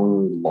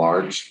overwhelmingly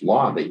large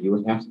lot that you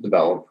would have to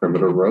develop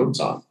perimeter roads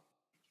on.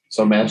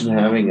 So imagine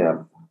having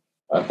a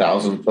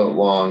 1,000-foot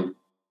long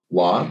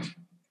lot.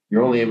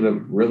 You're only able to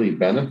really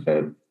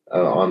benefit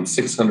on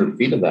 600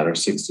 feet of that, or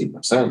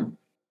 60%.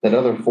 That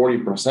other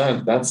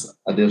 40%, that's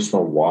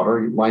additional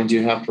water lines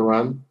you have to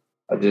run,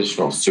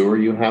 additional sewer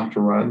you have to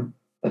run,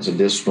 that's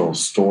additional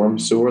storm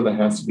sewer that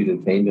has to be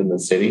detained in the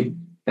city,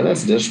 and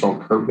that's additional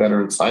curb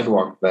gutter and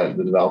sidewalk that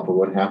the developer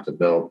would have to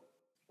build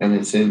and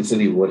the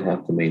city would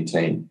have to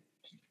maintain.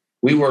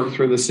 We worked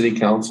through the city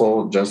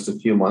council just a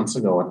few months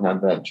ago and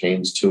had that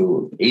changed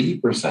to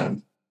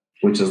 80%,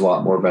 which is a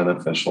lot more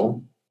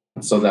beneficial.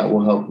 So that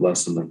will help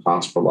lessen the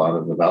cost for a lot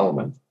of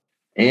development.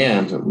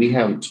 And we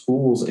have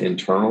tools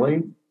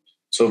internally.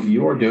 So if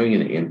you are doing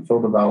an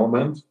infill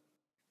development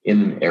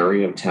in an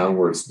area of town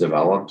where it's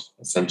developed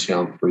essentially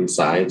on three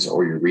sides,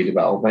 or you're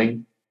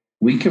redeveloping,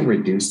 we can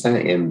reduce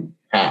that in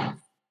half.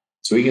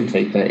 So we can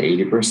take that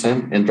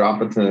 80% and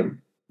drop it to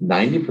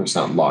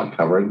 90% lot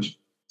coverage,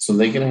 so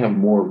they can have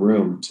more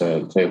room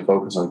to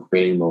focus on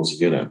creating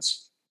those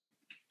units.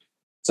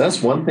 So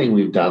that's one thing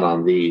we've done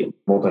on the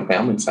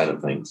multifamily side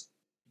of things.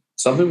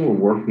 Something we're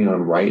working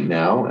on right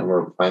now, and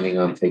we're planning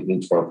on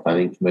taking to our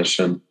planning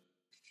commission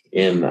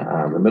in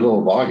the middle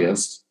of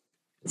August,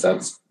 because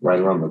that's right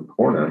around the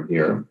corner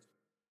here,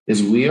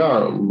 is we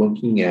are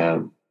looking at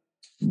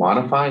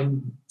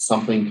modifying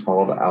something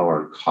called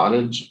our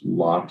cottage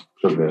lot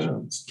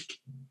provisions.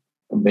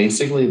 And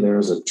basically,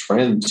 there's a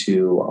trend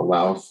to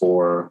allow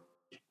for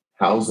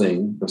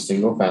housing for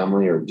single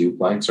family or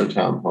duplex or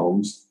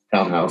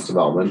townhouse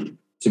development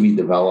to be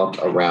developed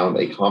around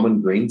a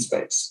common green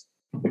space,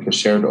 like a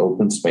shared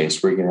open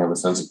space where you can have a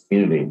sense of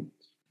community.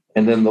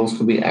 And then those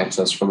could be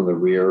accessed from the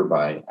rear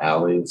by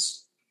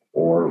alleys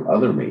or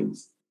other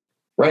means.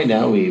 Right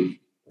now, we've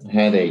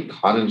had a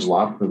cottage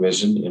lot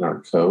provision in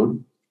our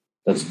code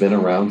that's been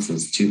around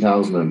since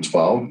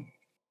 2012.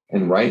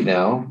 And right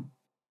now,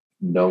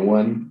 no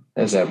one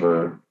has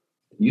ever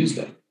used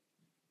it.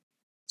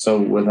 So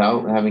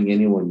without having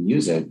anyone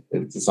use it,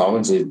 it's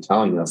obviously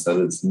telling us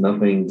that it's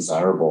nothing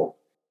desirable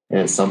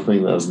and it's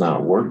something that is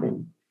not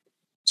working.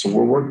 So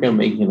we're working on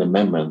making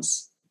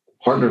amendments,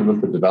 partnered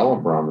with the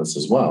developer on this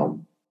as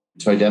well,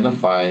 to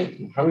identify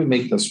how do we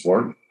make this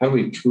work? How do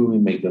we truly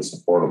make this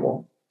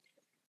affordable?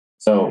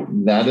 So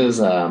that is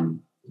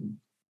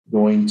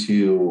going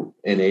to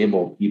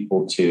enable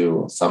people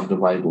to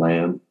subdivide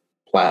land,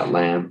 plat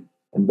land,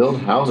 and build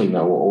housing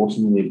that will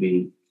ultimately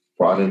be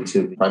brought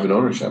into private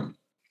ownership.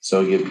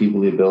 So give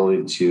people the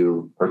ability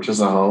to purchase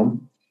a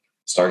home,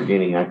 start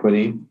gaining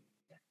equity,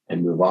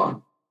 and move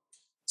on.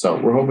 So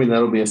we're hoping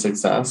that'll be a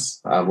success.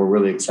 We're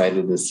really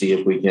excited to see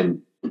if we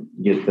can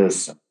get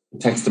this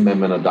text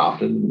amendment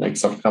adopted in the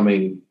next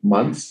upcoming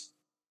months,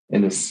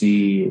 and to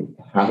see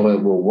how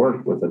it will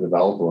work with the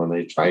developer when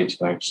they try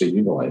to actually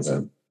utilize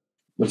it.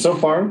 But so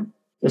far,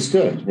 it's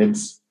good.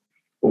 It's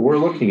what we're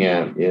looking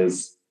at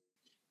is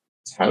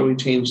how do we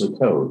change the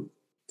code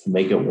to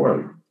make it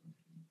work?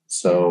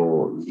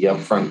 So the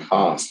upfront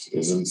cost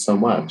isn't so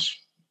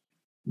much,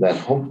 that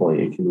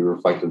hopefully it can be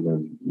reflected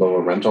in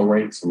lower rental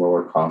rates and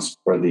lower costs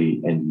for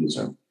the end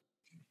user.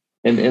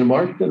 And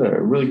Mark did a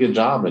really good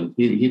job, and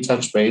he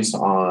touched base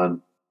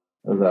on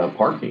the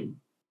parking.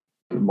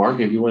 Mark,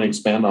 if you want to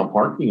expand on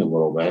parking a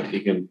little bit,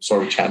 you can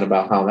sort of chat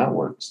about how that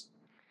works.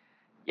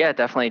 Yeah,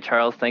 definitely,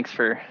 Charles. Thanks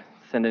for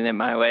sending it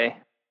my way.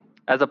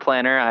 As a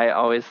planner, I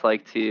always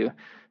like to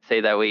say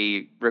that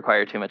we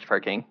require too much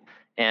parking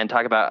and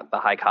talk about the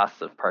high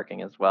costs of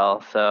parking as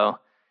well. So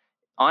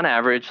on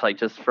average, like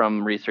just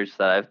from research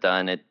that I've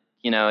done, it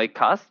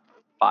costs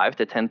 $5,000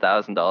 to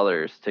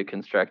 $10,000 to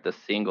construct a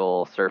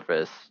single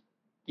surface,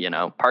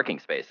 parking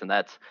space. And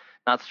that's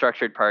not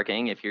structured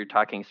parking. If you're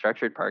talking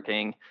structured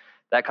parking,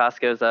 that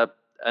cost goes up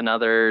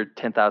another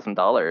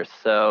 $10,000.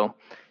 So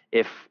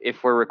if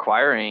we're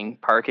requiring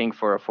parking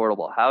for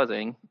affordable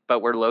housing,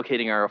 but we're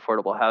locating our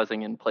affordable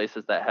housing in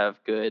places that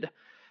have good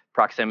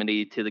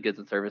proximity to the goods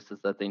and services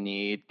that they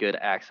need, good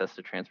access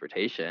to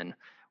transportation,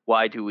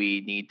 why do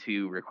we need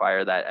to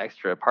require that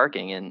extra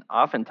parking? And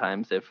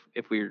oftentimes, if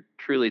we're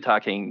truly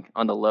talking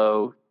on the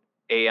low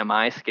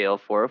AMI scale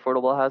for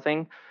affordable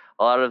housing,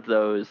 a lot of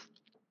those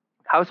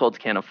households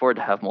can't afford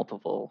to have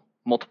multiple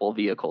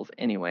vehicles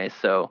anyway.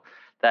 So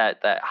that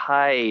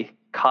high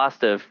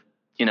cost of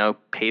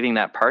paving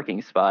that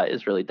parking spot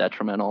is really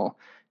detrimental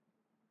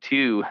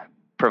to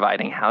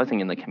providing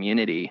housing in the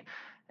community.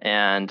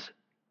 And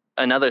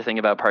another thing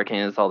about parking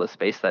is all the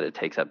space that it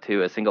takes up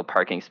too. A single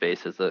parking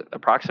space is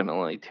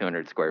approximately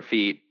 200 square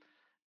feet.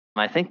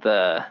 I think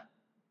the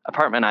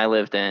apartment I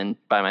lived in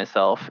by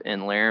myself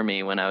in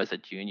Laramie when I was a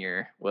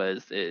junior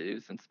was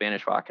in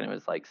Spanish Walk, and it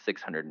was like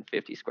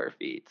 650 square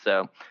feet.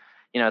 So,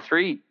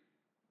 3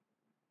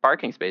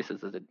 parking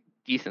spaces is a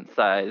decent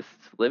sized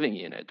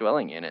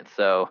dwelling unit.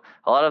 So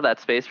a lot of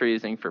that space we're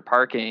using for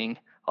parking,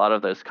 a lot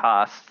of those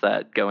costs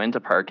that go into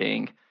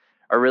parking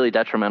are really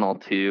detrimental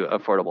to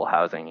affordable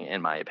housing,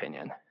 in my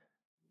opinion.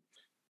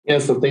 Yeah,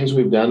 so things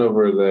we've done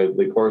over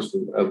the course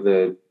of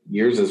the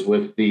years is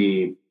with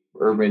the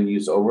urban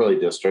use overlay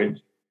district,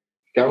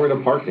 got rid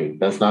of parking.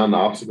 That's not an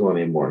obstacle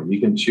anymore.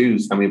 You can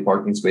choose how many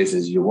parking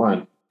spaces you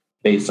want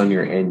based on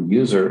your end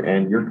user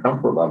and your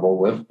comfort level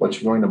with what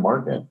you're going to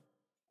market.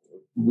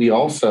 We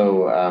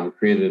also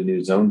created a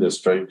new zone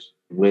district,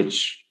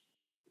 which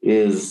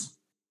is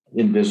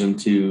envisioned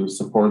to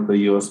support the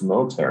U.S.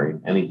 military.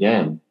 And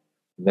again,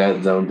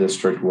 that zone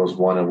district was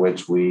one in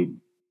which we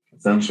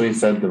essentially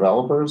said,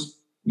 developers,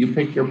 you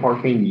pick your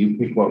parking, you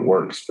pick what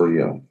works for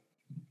you.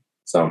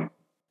 So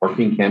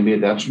parking can be a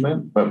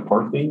detriment, but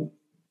parking,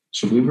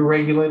 should we be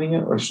regulating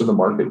it or should the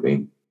market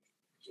be?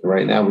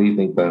 Right now, we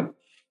think that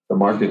the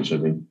market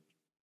should be.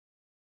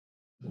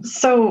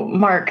 So,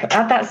 Mark,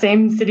 at that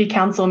same city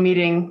council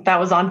meeting that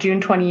was on June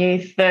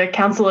 28th, the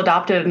council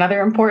adopted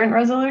another important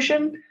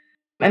resolution,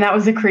 and that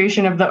was the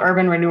creation of the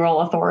Urban Renewal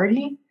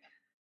Authority.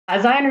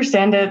 As I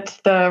understand it,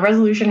 the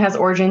resolution has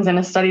origins in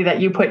a study that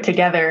you put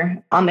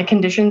together on the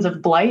conditions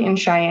of blight in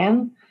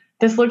Cheyenne.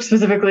 This looks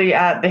specifically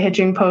at the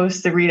hitching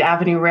post, the Reed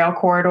Avenue rail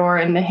corridor,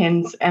 and the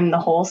Hinds and the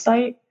Hole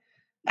site.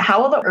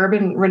 How will the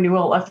Urban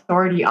Renewal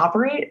Authority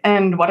operate,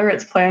 and what are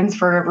its plans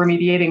for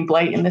remediating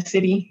blight in the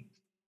city?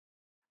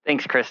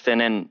 Thanks,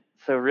 Kristen. And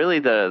so really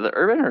the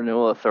Urban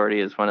Renewal Authority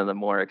is one of the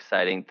more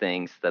exciting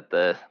things that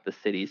the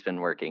city's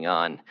been working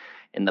on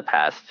in the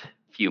past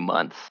few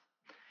months.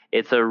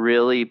 It's a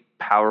really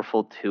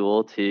powerful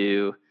tool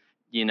to,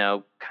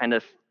 kind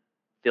of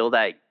fill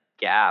that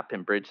gap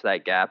and bridge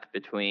that gap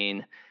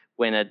between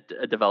when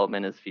a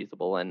development is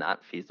feasible and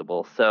not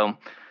feasible. So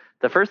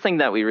the first thing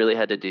that we really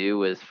had to do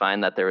was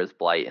find that there was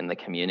blight in the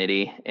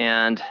community.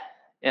 And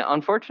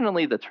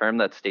unfortunately, the term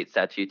that state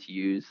statutes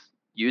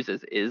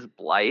uses is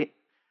blight.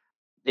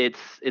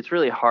 It's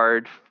really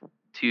hard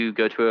to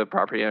go to a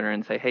property owner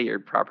and say, hey, your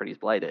property's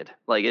blighted.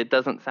 Like, it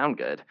doesn't sound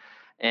good.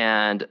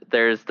 And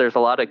there's a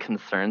lot of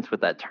concerns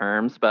with that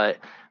terms, but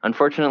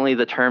unfortunately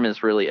the term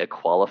is really a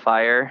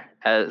qualifier,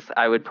 as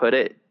I would put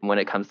it, when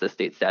it comes to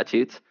state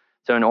statutes.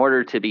 So in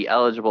order to be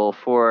eligible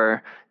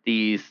for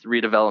these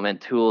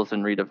redevelopment tools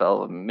and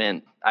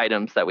redevelopment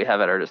items that we have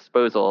at our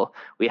disposal,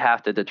 we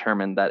have to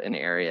determine that an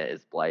area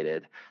is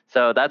blighted.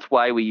 So that's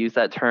why we use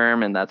that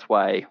term, and that's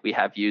why we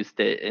have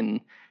used it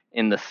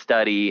in the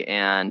study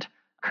and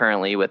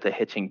currently with the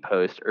Hitching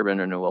Post Urban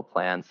Renewal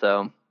Plan.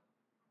 So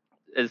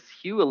as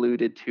Hugh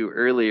alluded to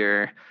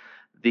earlier,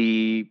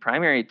 the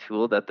primary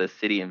tool that the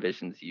city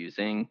envisions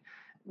using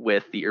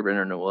with the Urban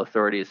Renewal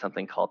Authority is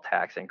something called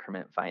tax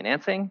increment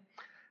financing.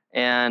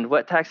 And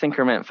what tax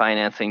increment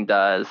financing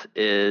does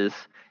is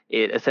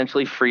it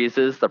essentially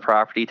freezes the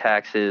property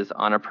taxes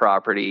on a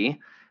property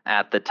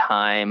at the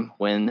time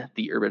when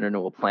the Urban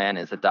Renewal Plan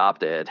is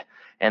adopted.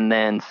 And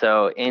then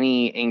so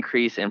any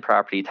increase in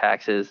property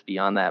taxes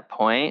beyond that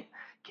point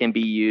can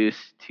be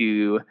used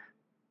to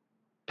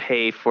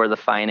pay for the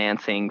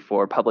financing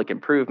for public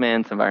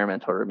improvements,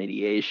 environmental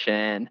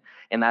remediation,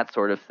 and that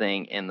sort of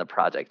thing in the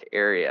project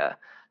area.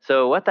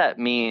 So what that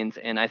means,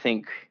 and I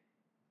think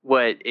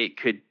what it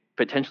could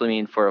potentially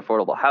mean for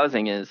affordable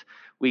housing, is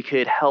we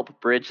could help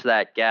bridge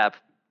that gap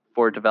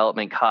for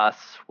development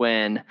costs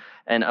when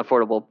an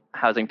affordable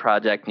housing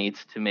project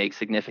needs to make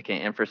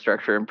significant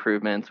infrastructure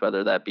improvements,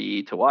 whether that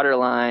be to water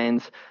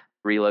lines,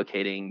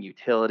 relocating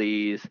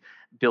utilities,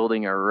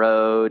 building a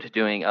road,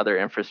 doing other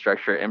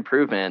infrastructure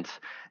improvements.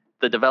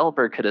 The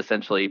developer could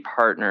essentially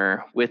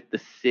partner with the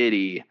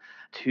city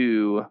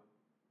to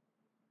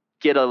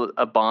get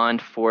a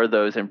bond for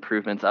those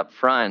improvements up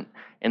front,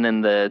 and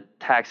then the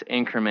tax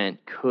increment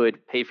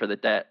could pay for the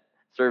debt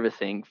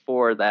servicing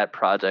for that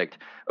project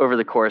over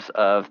the course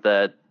of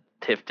the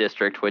TIF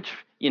district, which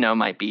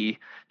might be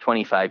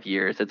 25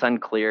 years. It's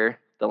unclear,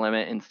 the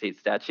limit in state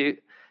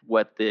statute,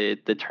 what the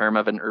term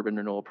of an urban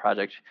renewal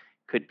project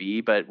could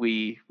be, but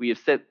we have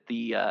set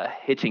the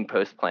Hitching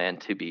Post plan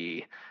to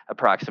be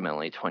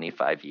approximately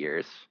 25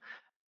 years.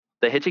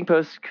 The Hitching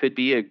Post could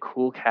be a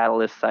cool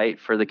catalyst site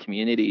for the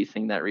community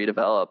seeing that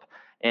redevelop.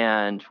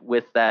 And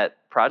with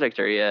that project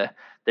area,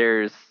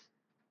 there's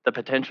the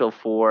potential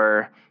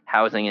for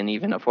housing and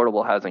even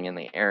affordable housing in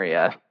the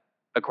area,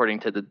 according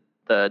to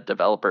the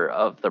developer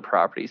of the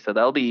property. So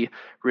that'll be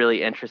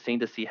really interesting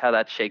to see how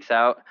that shakes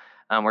out.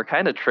 We're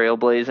kind of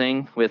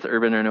trailblazing with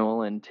urban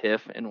renewal and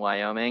TIF in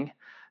Wyoming.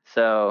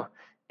 So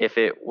if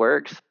it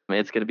works,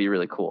 it's going to be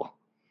really cool.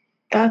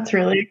 That's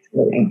really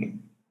exciting.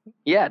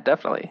 Yeah,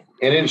 definitely.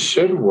 And it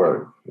should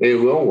work. It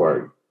will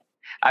work.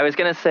 I was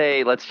going to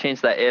say, let's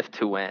change that if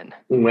to when.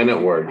 When it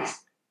works.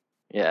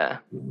 Yeah.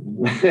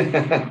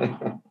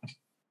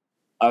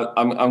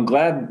 I'm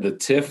glad the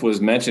TIF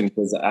was mentioned,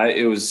 because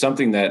it was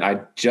something that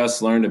I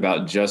just learned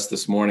about just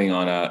this morning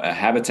on a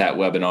Habitat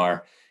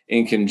webinar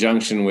in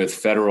conjunction with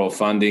federal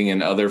funding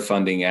and other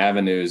funding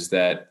avenues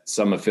that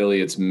some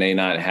affiliates may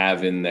not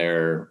have in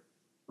their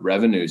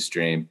revenue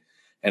stream.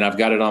 And I've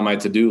got it on my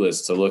to-do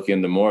list to look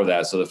into more of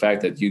that. So the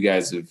fact that you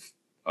guys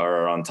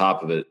are on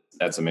top of it,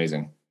 that's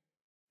amazing.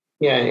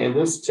 Yeah, and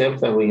this TIF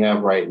that we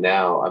have right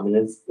now, I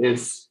mean,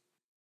 it's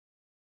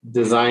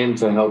designed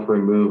to help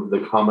remove the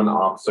common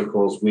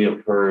obstacles we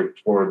have heard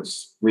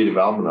towards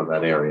redevelopment of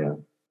that area.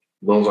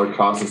 Those are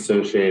costs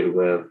associated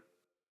with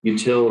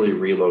utility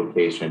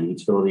relocation,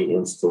 utility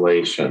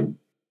installation,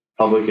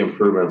 public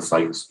improvements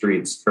like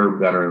streets, curb,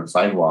 gutter, and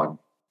sidewalk,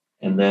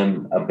 and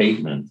then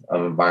abatement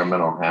of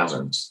environmental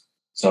hazards.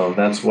 So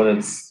that's what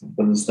it's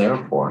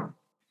there for.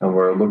 And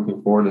we're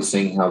looking forward to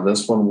seeing how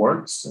this one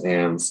works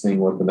and seeing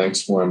what the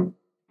next one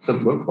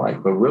could look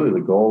like. But really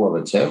the goal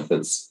of a TIF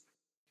that's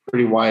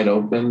pretty wide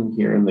open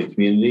here in the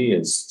community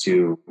is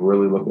to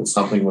really look at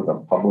something with a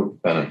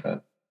public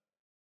benefit.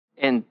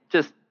 And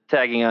just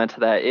tagging on to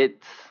that,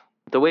 it's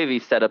the way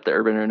we've set up the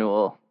Urban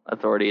Renewal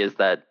Authority is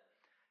that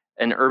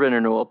an urban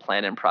renewal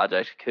plan and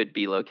project could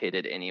be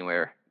located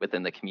anywhere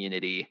within the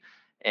community.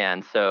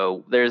 And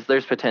so there's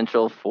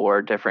potential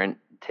for different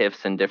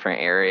TIFs in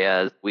different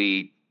areas.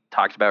 We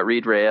talked about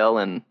Reed Rail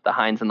and the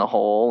Hines in the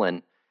Hole,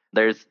 and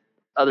there's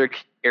other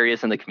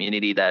areas in the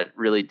community that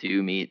really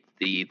do meet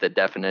the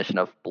definition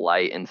of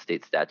blight in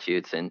state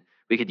statutes. And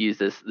we could use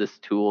this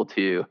tool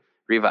to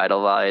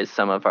revitalize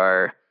some of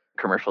our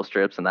commercial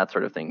strips and that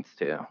sort of things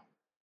too.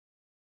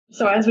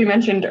 So as we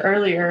mentioned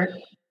earlier,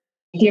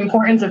 the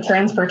importance of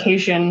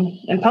transportation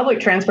and public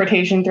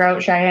transportation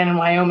throughout Cheyenne and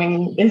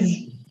Wyoming is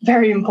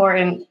very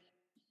important.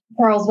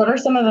 Charles, what are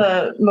some of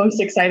the most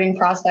exciting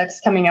prospects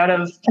coming out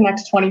of Connect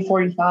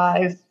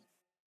 2045,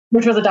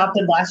 which was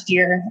adopted last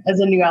year as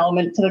a new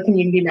element to the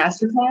community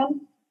master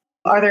plan?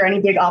 Are there any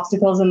big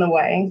obstacles in the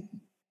way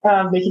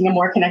of making a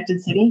more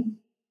connected city?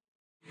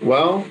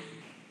 Well,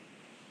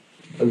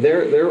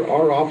 there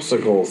are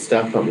obstacles,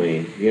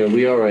 definitely.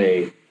 We are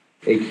a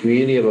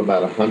community of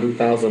about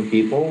 100,000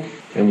 people,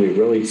 and we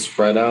really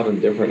spread out in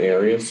different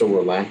areas, so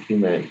we're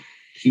lacking that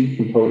key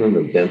component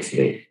of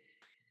density.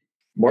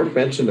 Mark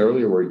mentioned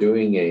earlier we're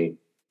doing a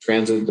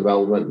transit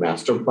development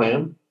master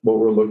plan. What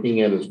we're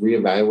looking at is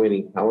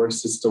reevaluating how our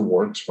system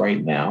works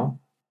right now.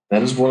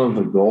 That is one of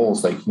the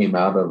goals that came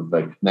out of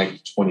the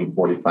Connect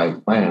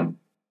 2045 plan,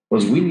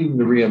 was we need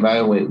to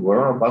reevaluate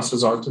where our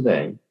buses are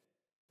today,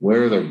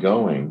 where they're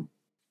going.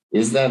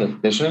 Is that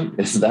efficient?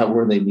 Is that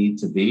where they need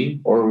to be?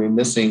 Or are we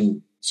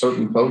missing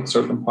certain folks,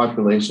 certain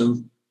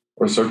populations,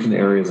 or certain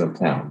areas of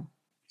town?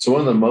 So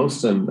one of the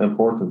most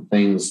important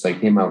things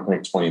that came out of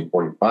Connect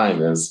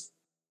 2045 is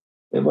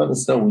it let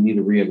us know we need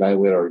to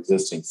reevaluate our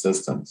existing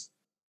systems.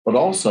 But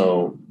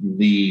also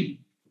the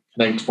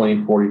Connect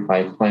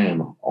 2045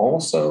 plan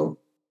also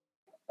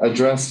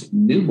addressed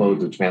new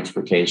modes of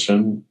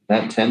transportation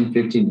that 10,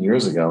 15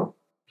 years ago,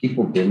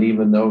 people didn't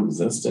even know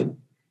existed.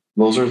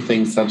 Those are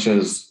things such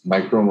as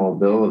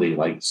micromobility,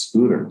 like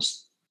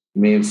scooters.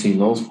 You may have seen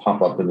those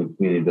pop up in the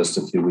community just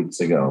a few weeks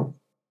ago.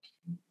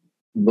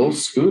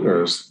 Those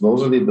scooters,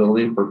 those are the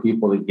ability for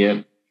people to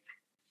get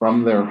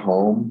from their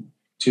home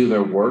to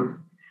their work,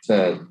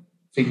 to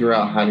figure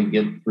out how to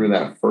get through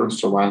that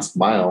first or last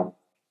mile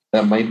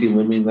that might be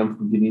limiting them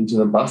from getting to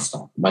the bus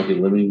stop, might be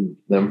limiting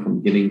them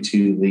from getting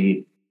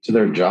to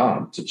their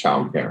job, to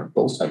childcare,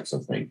 those types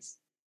of things.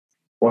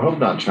 Well, I hope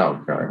not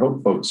childcare. I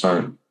hope folks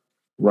aren't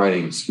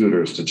riding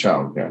scooters to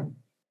childcare.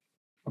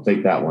 I'll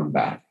take that one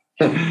back.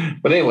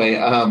 But anyway,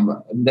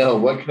 no,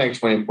 what Connect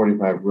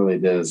 2045 really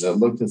did is it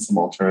looked at some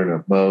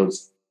alternative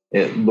modes.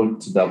 It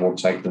looked to double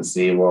check to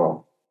see,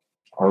 well,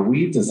 are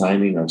we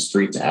designing our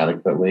streets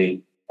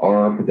adequately? Are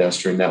our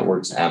pedestrian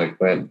networks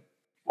adequate?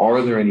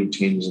 Are there any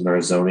changes in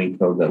our zoning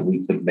code that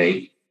we could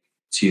make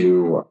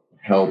to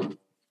help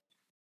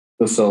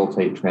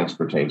facilitate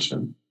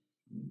transportation?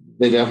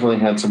 They definitely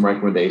had some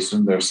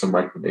recommendations. There's some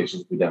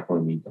recommendations we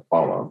definitely need to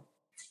follow.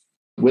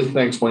 With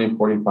Connect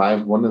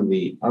 2045, one of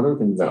the other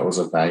things that was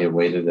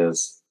evaluated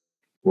is,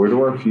 where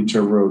do our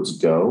future roads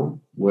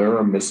go? Where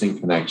are missing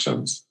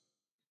connections?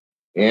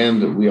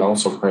 And we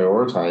also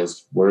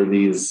prioritized where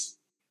these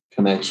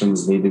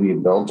connections need to be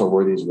built or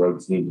where these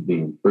roads need to be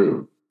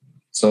improved.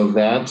 So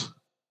that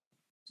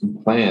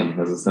plan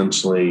has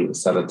essentially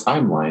set a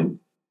timeline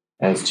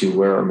as to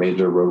where our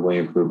major roadway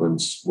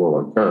improvements will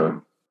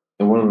occur.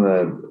 And one of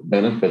the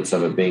benefits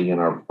of it being in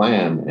our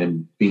plan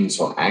and being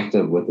so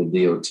active with the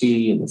DOT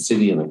and the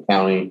city and the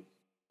county,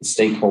 the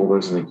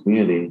stakeholders in the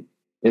community,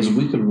 is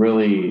we could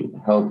really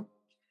help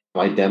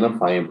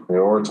identify and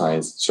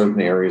prioritize certain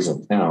areas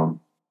of town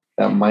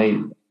that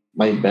might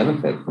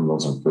benefit from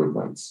those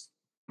improvements.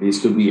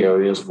 These could be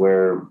areas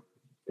where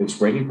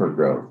it's ready for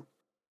growth.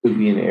 It could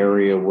be an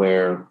area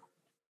where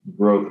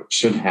growth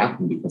should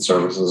happen because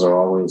services are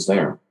always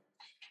there.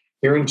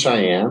 Here in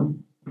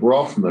Cheyenne, we're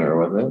all familiar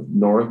with it.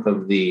 North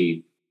of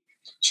the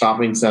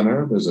shopping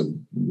center, there's a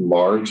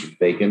large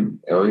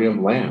vacant area of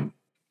land.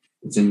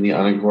 It's in the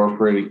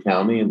unincorporated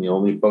county, and the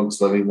only folks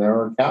living there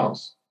are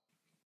cows.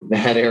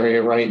 That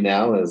area right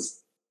now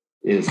is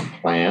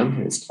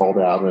planned. It's called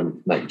out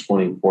in Connect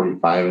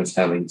 2045 as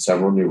having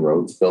several new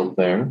roads built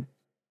there.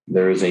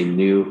 There is a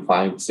new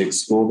 5-6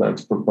 school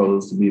that's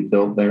proposed to be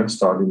built there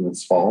starting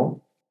this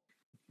fall.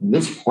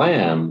 This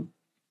plan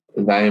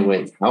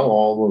evaluates how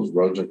all those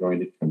roads are going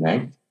to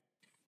connect.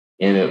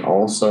 And it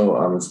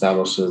also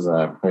establishes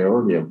a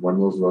priority of when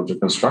those roads are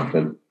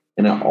constructed.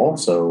 And it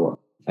also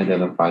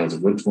identifies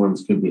which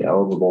ones could be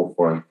eligible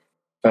for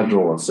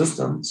federal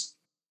assistance,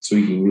 so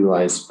we can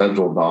utilize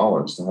federal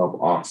dollars to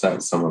help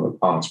offset some of the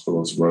costs for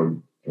those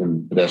road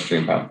and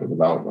pedestrian pathway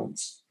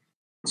developments.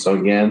 So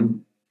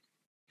again,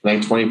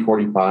 Connect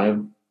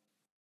 2045,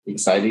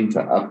 exciting to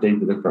update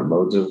the different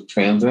modes of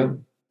transit,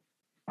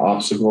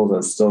 obstacles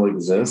that still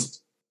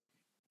exist.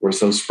 We're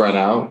so spread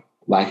out,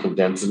 lack of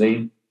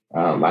density,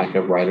 lack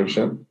of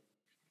ridership.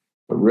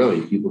 But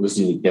really, people just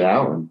need to get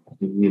out and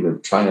we need to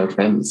try our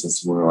transit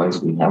system and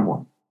realize we have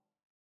one.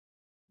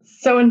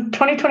 So in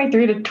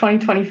 2023 to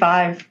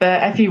 2025, the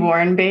F.E.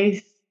 Warren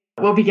base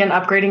will begin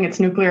upgrading its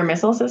nuclear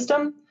missile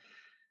system.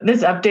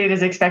 This update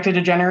is expected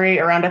to generate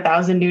around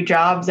 1,000 new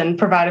jobs and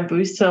provide a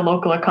boost to the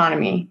local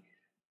economy.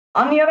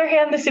 On the other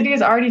hand, the city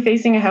is already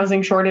facing a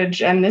housing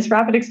shortage, and this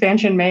rapid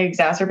expansion may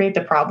exacerbate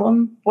the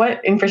problem.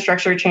 What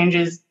infrastructure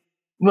changes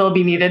will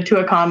be needed to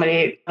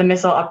accommodate the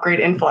missile upgrade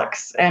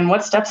influx? And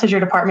what steps has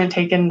your department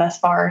taken thus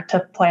far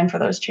to plan for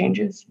those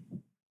changes?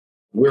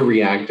 We're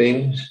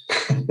reacting.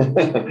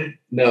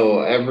 No,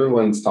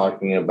 everyone's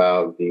talking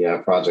about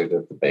the project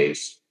at the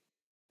base.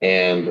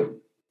 And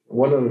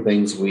one of the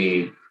things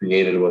we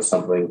created was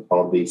something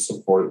called the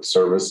Support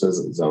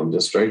Services Zone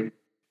District.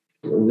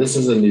 This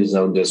is a new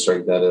zone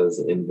district that is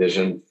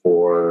envisioned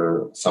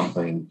for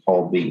something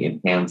called the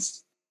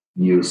Enhanced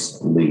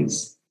Use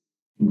Lease.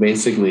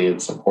 Basically,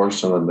 it's a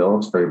portion of the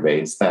military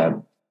base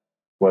that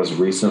was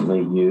recently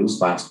used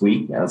last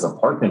week as a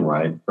park and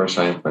ride for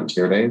Cheyenne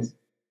Frontier Days,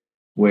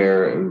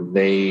 where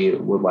they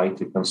would like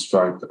to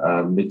construct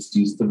a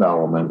mixed-use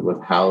development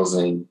with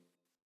housing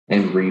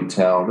and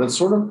retail that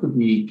sort of could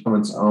become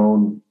its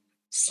own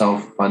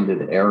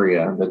self-funded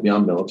area that'd be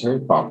on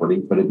military property,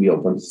 but it'd be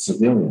open to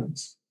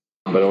civilians.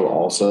 But it will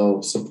also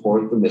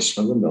support the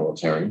mission of the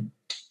military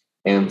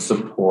and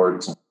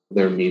support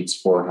their needs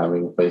for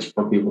having a place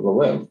for people to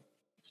live.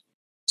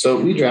 So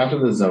we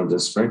drafted the zone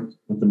district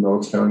with the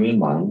military in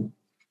mind,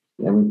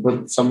 and we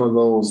put some of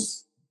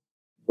those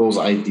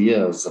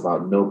ideas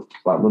about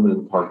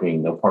limited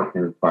parking, no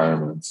parking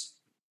requirements,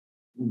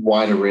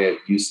 wide array of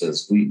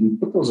uses. We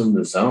put those in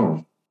the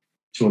zone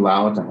to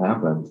allow it to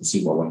happen, to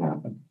see what would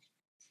happen.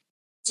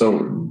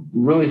 So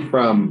really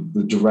from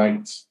the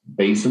direct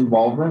base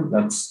involvement,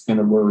 that's kind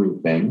of where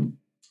we've been.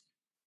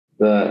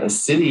 The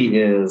city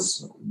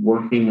is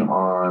working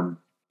on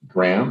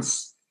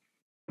grants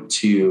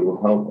to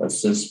help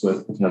assist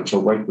with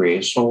potential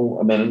recreational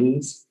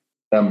amenities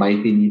that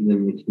might be needed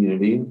in the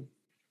community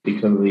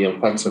because of the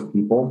influx of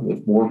people.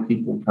 If more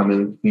people come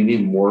in the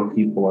community, more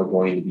people are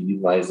going to be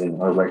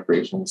utilizing our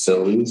recreational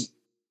facilities.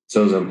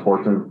 So it's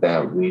important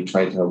that we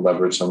try to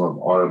leverage some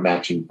of our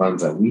matching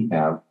funds that we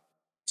have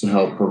to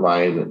help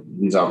provide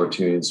these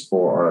opportunities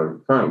for our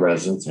current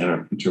residents and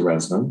our future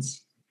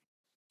residents.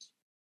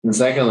 And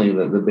secondly,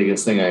 the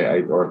biggest thing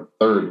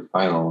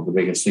the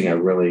biggest thing I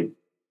really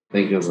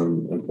think is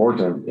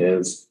important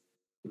is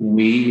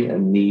we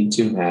need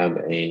to have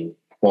a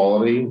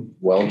quality,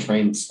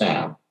 well-trained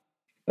staff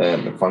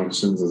that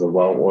functions as a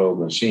well-oiled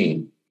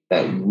machine,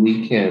 that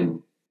we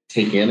can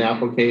take in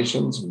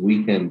applications,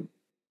 we can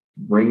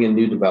bring in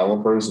new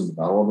developers and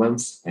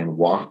developments and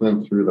walk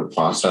them through the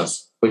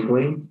process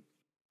quickly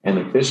and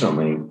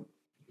efficiently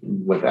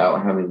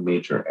without having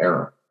major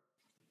error.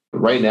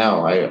 But right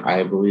now,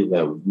 I believe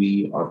that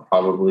we are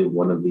probably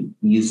one of the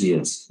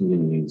easiest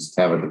communities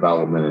to have a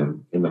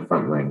development in the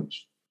Front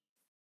Range.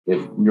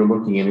 If you're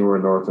looking anywhere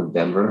north of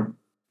Denver,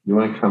 you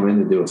want to come in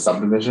to do a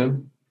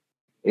subdivision,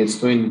 it's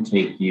going to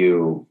take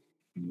you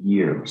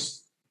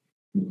years.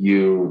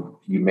 You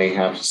may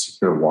have to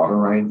secure water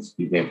rights.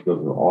 You may have to go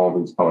through all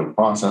these public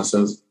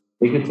processes.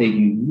 It could take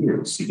you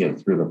years to get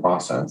through the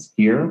process.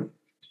 Here,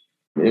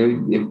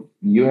 if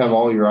you have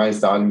all your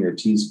I's dotted and your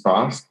T's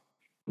crossed,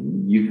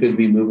 you could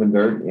be moving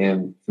dirt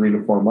in 3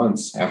 to 4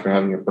 months after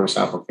having your first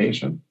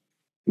application.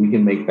 We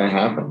can make that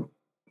happen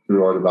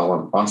through our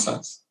development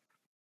process.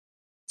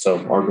 So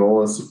our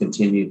goal is to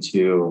continue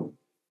to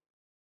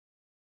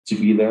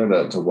be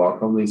there to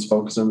welcome these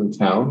folks in the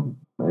town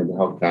and to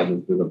help guide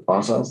them through the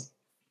process,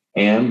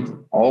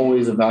 and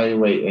always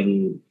evaluate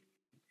any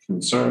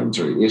concerns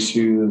or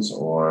issues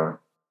or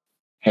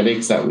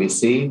headaches that we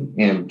see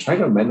and try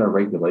to amend our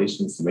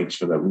regulations to make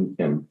sure that we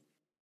can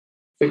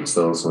fix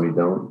those so we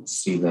don't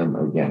see them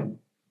again.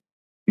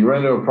 If you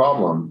run into a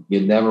problem, you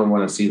never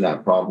want to see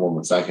that problem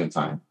a second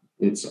time.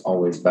 It's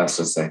always best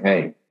to say,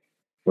 hey,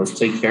 let's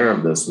take care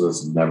of this so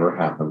this never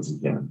happens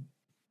again.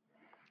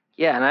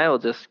 Yeah, and I will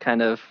just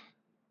kind of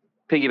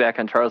piggyback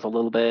on Charles a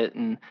little bit.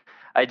 And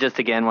I just,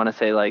 again, want to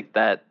say like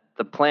that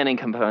the planning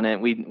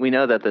component, we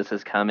know that this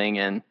is coming,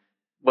 and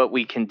what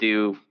we can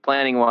do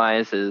planning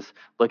wise is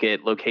look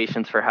at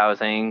locations for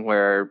housing,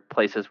 where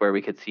places where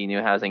we could see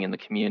new housing in the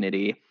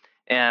community.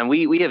 And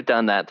we have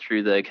done that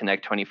through the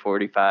Connect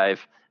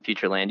 2045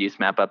 future land use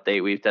map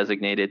update. We've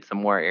designated some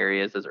more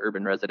areas as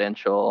urban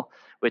residential,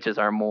 which is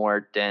our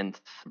more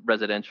dense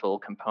residential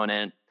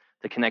component.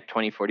 The Connect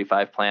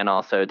 2045 plan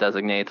also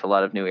designates a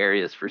lot of new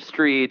areas for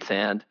streets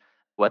and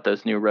what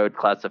those new road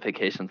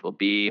classifications will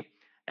be.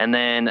 And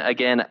then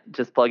again,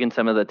 just plug in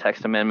some of the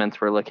text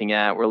amendments we're looking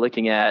at. We're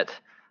looking at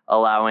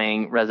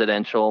allowing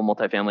residential,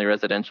 multifamily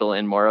residential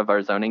in more of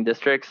our zoning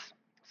districts.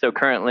 So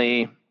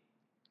currently,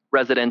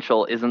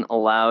 residential isn't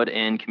allowed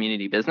in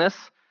community business.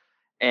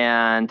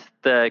 And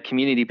the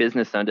community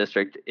business zone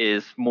district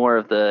is more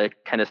of the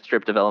kind of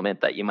strip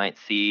development that you might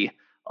see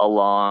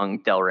along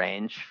Del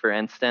Range, for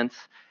instance.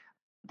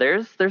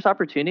 There's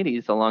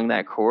opportunities along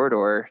that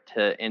corridor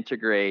to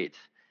integrate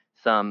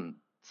some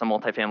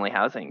multifamily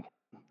housing.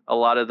 A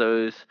lot of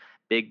those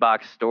big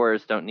box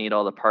stores don't need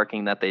all the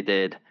parking that they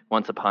did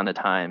once upon a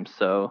time.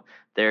 So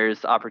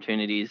there's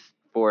opportunities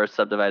for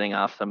subdividing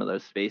off some of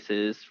those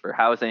spaces for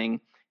housing,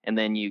 and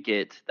then you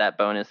get that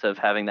bonus of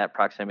having that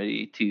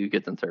proximity to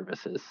goods and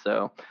services.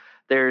 So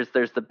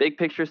there's the big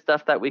picture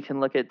stuff that we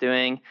can look at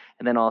doing,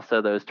 and then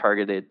also those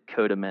targeted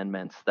code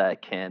amendments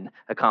that can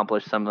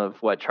accomplish some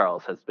of what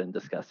Charles has been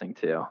discussing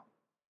too.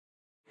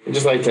 I'd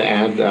just like to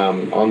add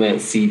on that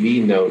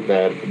CV note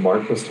that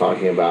Mark was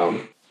talking about,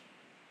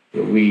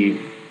 we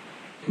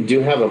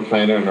do have a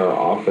planner in our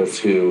office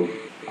who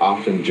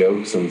often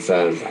jokes and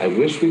says, I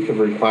wish we could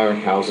require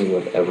housing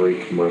with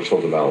every commercial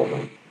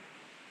development.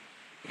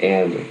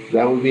 And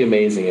that would be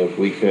amazing if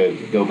we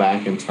could go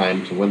back in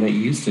time to when that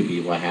used to be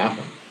what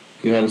happened.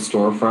 You had a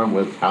storefront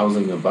with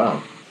housing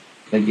above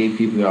that gave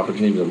people the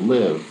opportunity to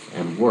live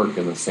and work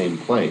in the same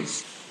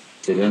place.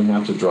 They didn't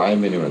have to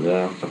drive anywhere. They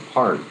didn't have to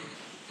park.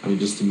 I mean,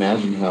 just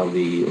imagine how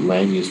the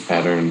land use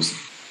patterns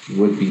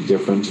would be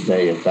different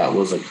today if that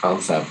was a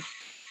concept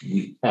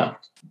we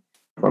kept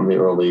from the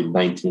early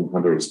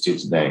 1900s to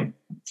today.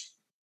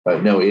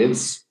 But no,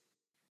 it's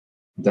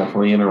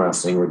definitely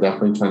interesting. We're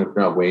definitely trying to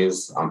figure out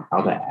ways on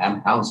how to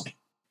add housing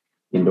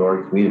into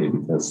our community,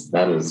 because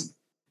that is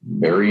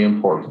very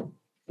important.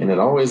 And it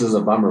always is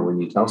a bummer when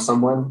you tell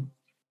someone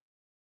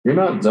you're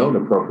not zoned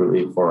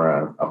appropriately for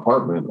an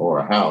apartment or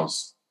a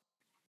house,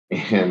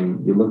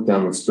 and you look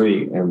down the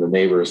street and the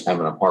neighbors have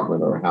an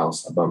apartment or a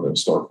house above their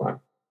storefront.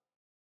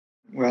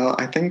 Well,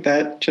 I think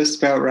that just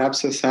about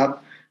wraps us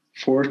up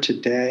for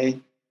today.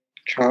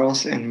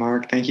 Charles and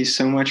Mark, thank you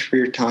so much for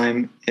your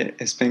time. It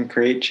has been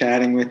great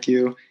chatting with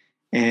you.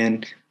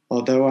 And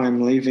although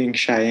I'm leaving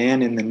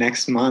Cheyenne in the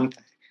next month,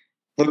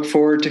 I look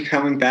forward to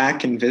coming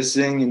back and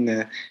visiting in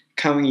the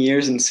coming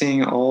years and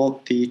seeing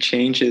all the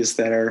changes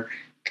that are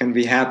going to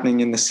be happening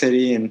in the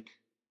city. And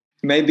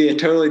maybe a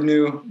totally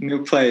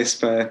new place,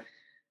 but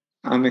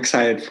I'm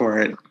excited for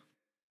it.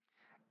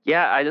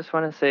 Yeah, I just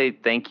want to say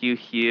thank you,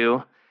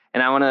 Hugh.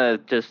 And I want to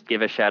just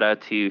give a shout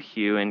out to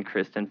Hugh and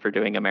Kristen for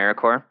doing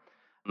AmeriCorps.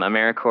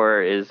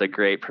 AmeriCorps is a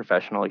great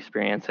professional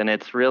experience, and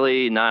it's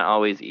really not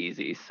always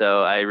easy.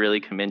 So I really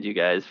commend you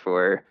guys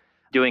for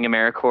doing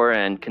AmeriCorps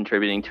and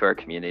contributing to our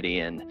community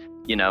and,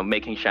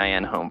 making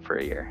Cheyenne home for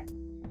a year.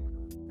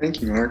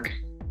 Thank you, Mark.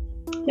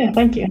 Yeah,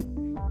 thank you.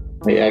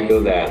 I echo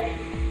that.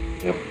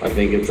 Yep, I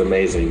think it's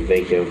amazing.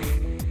 Thank you.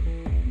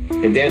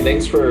 And Dan,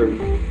 thanks for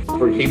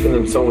keeping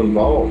them so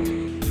involved.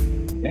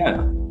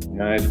 Yeah,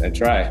 I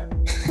try.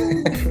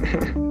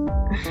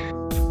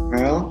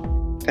 Well,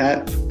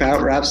 that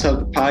about wraps up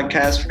the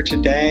podcast for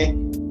today.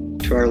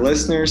 To our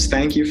listeners,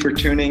 thank you for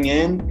tuning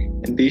in,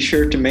 and be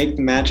sure to make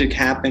the magic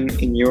happen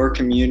in your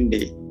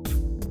community.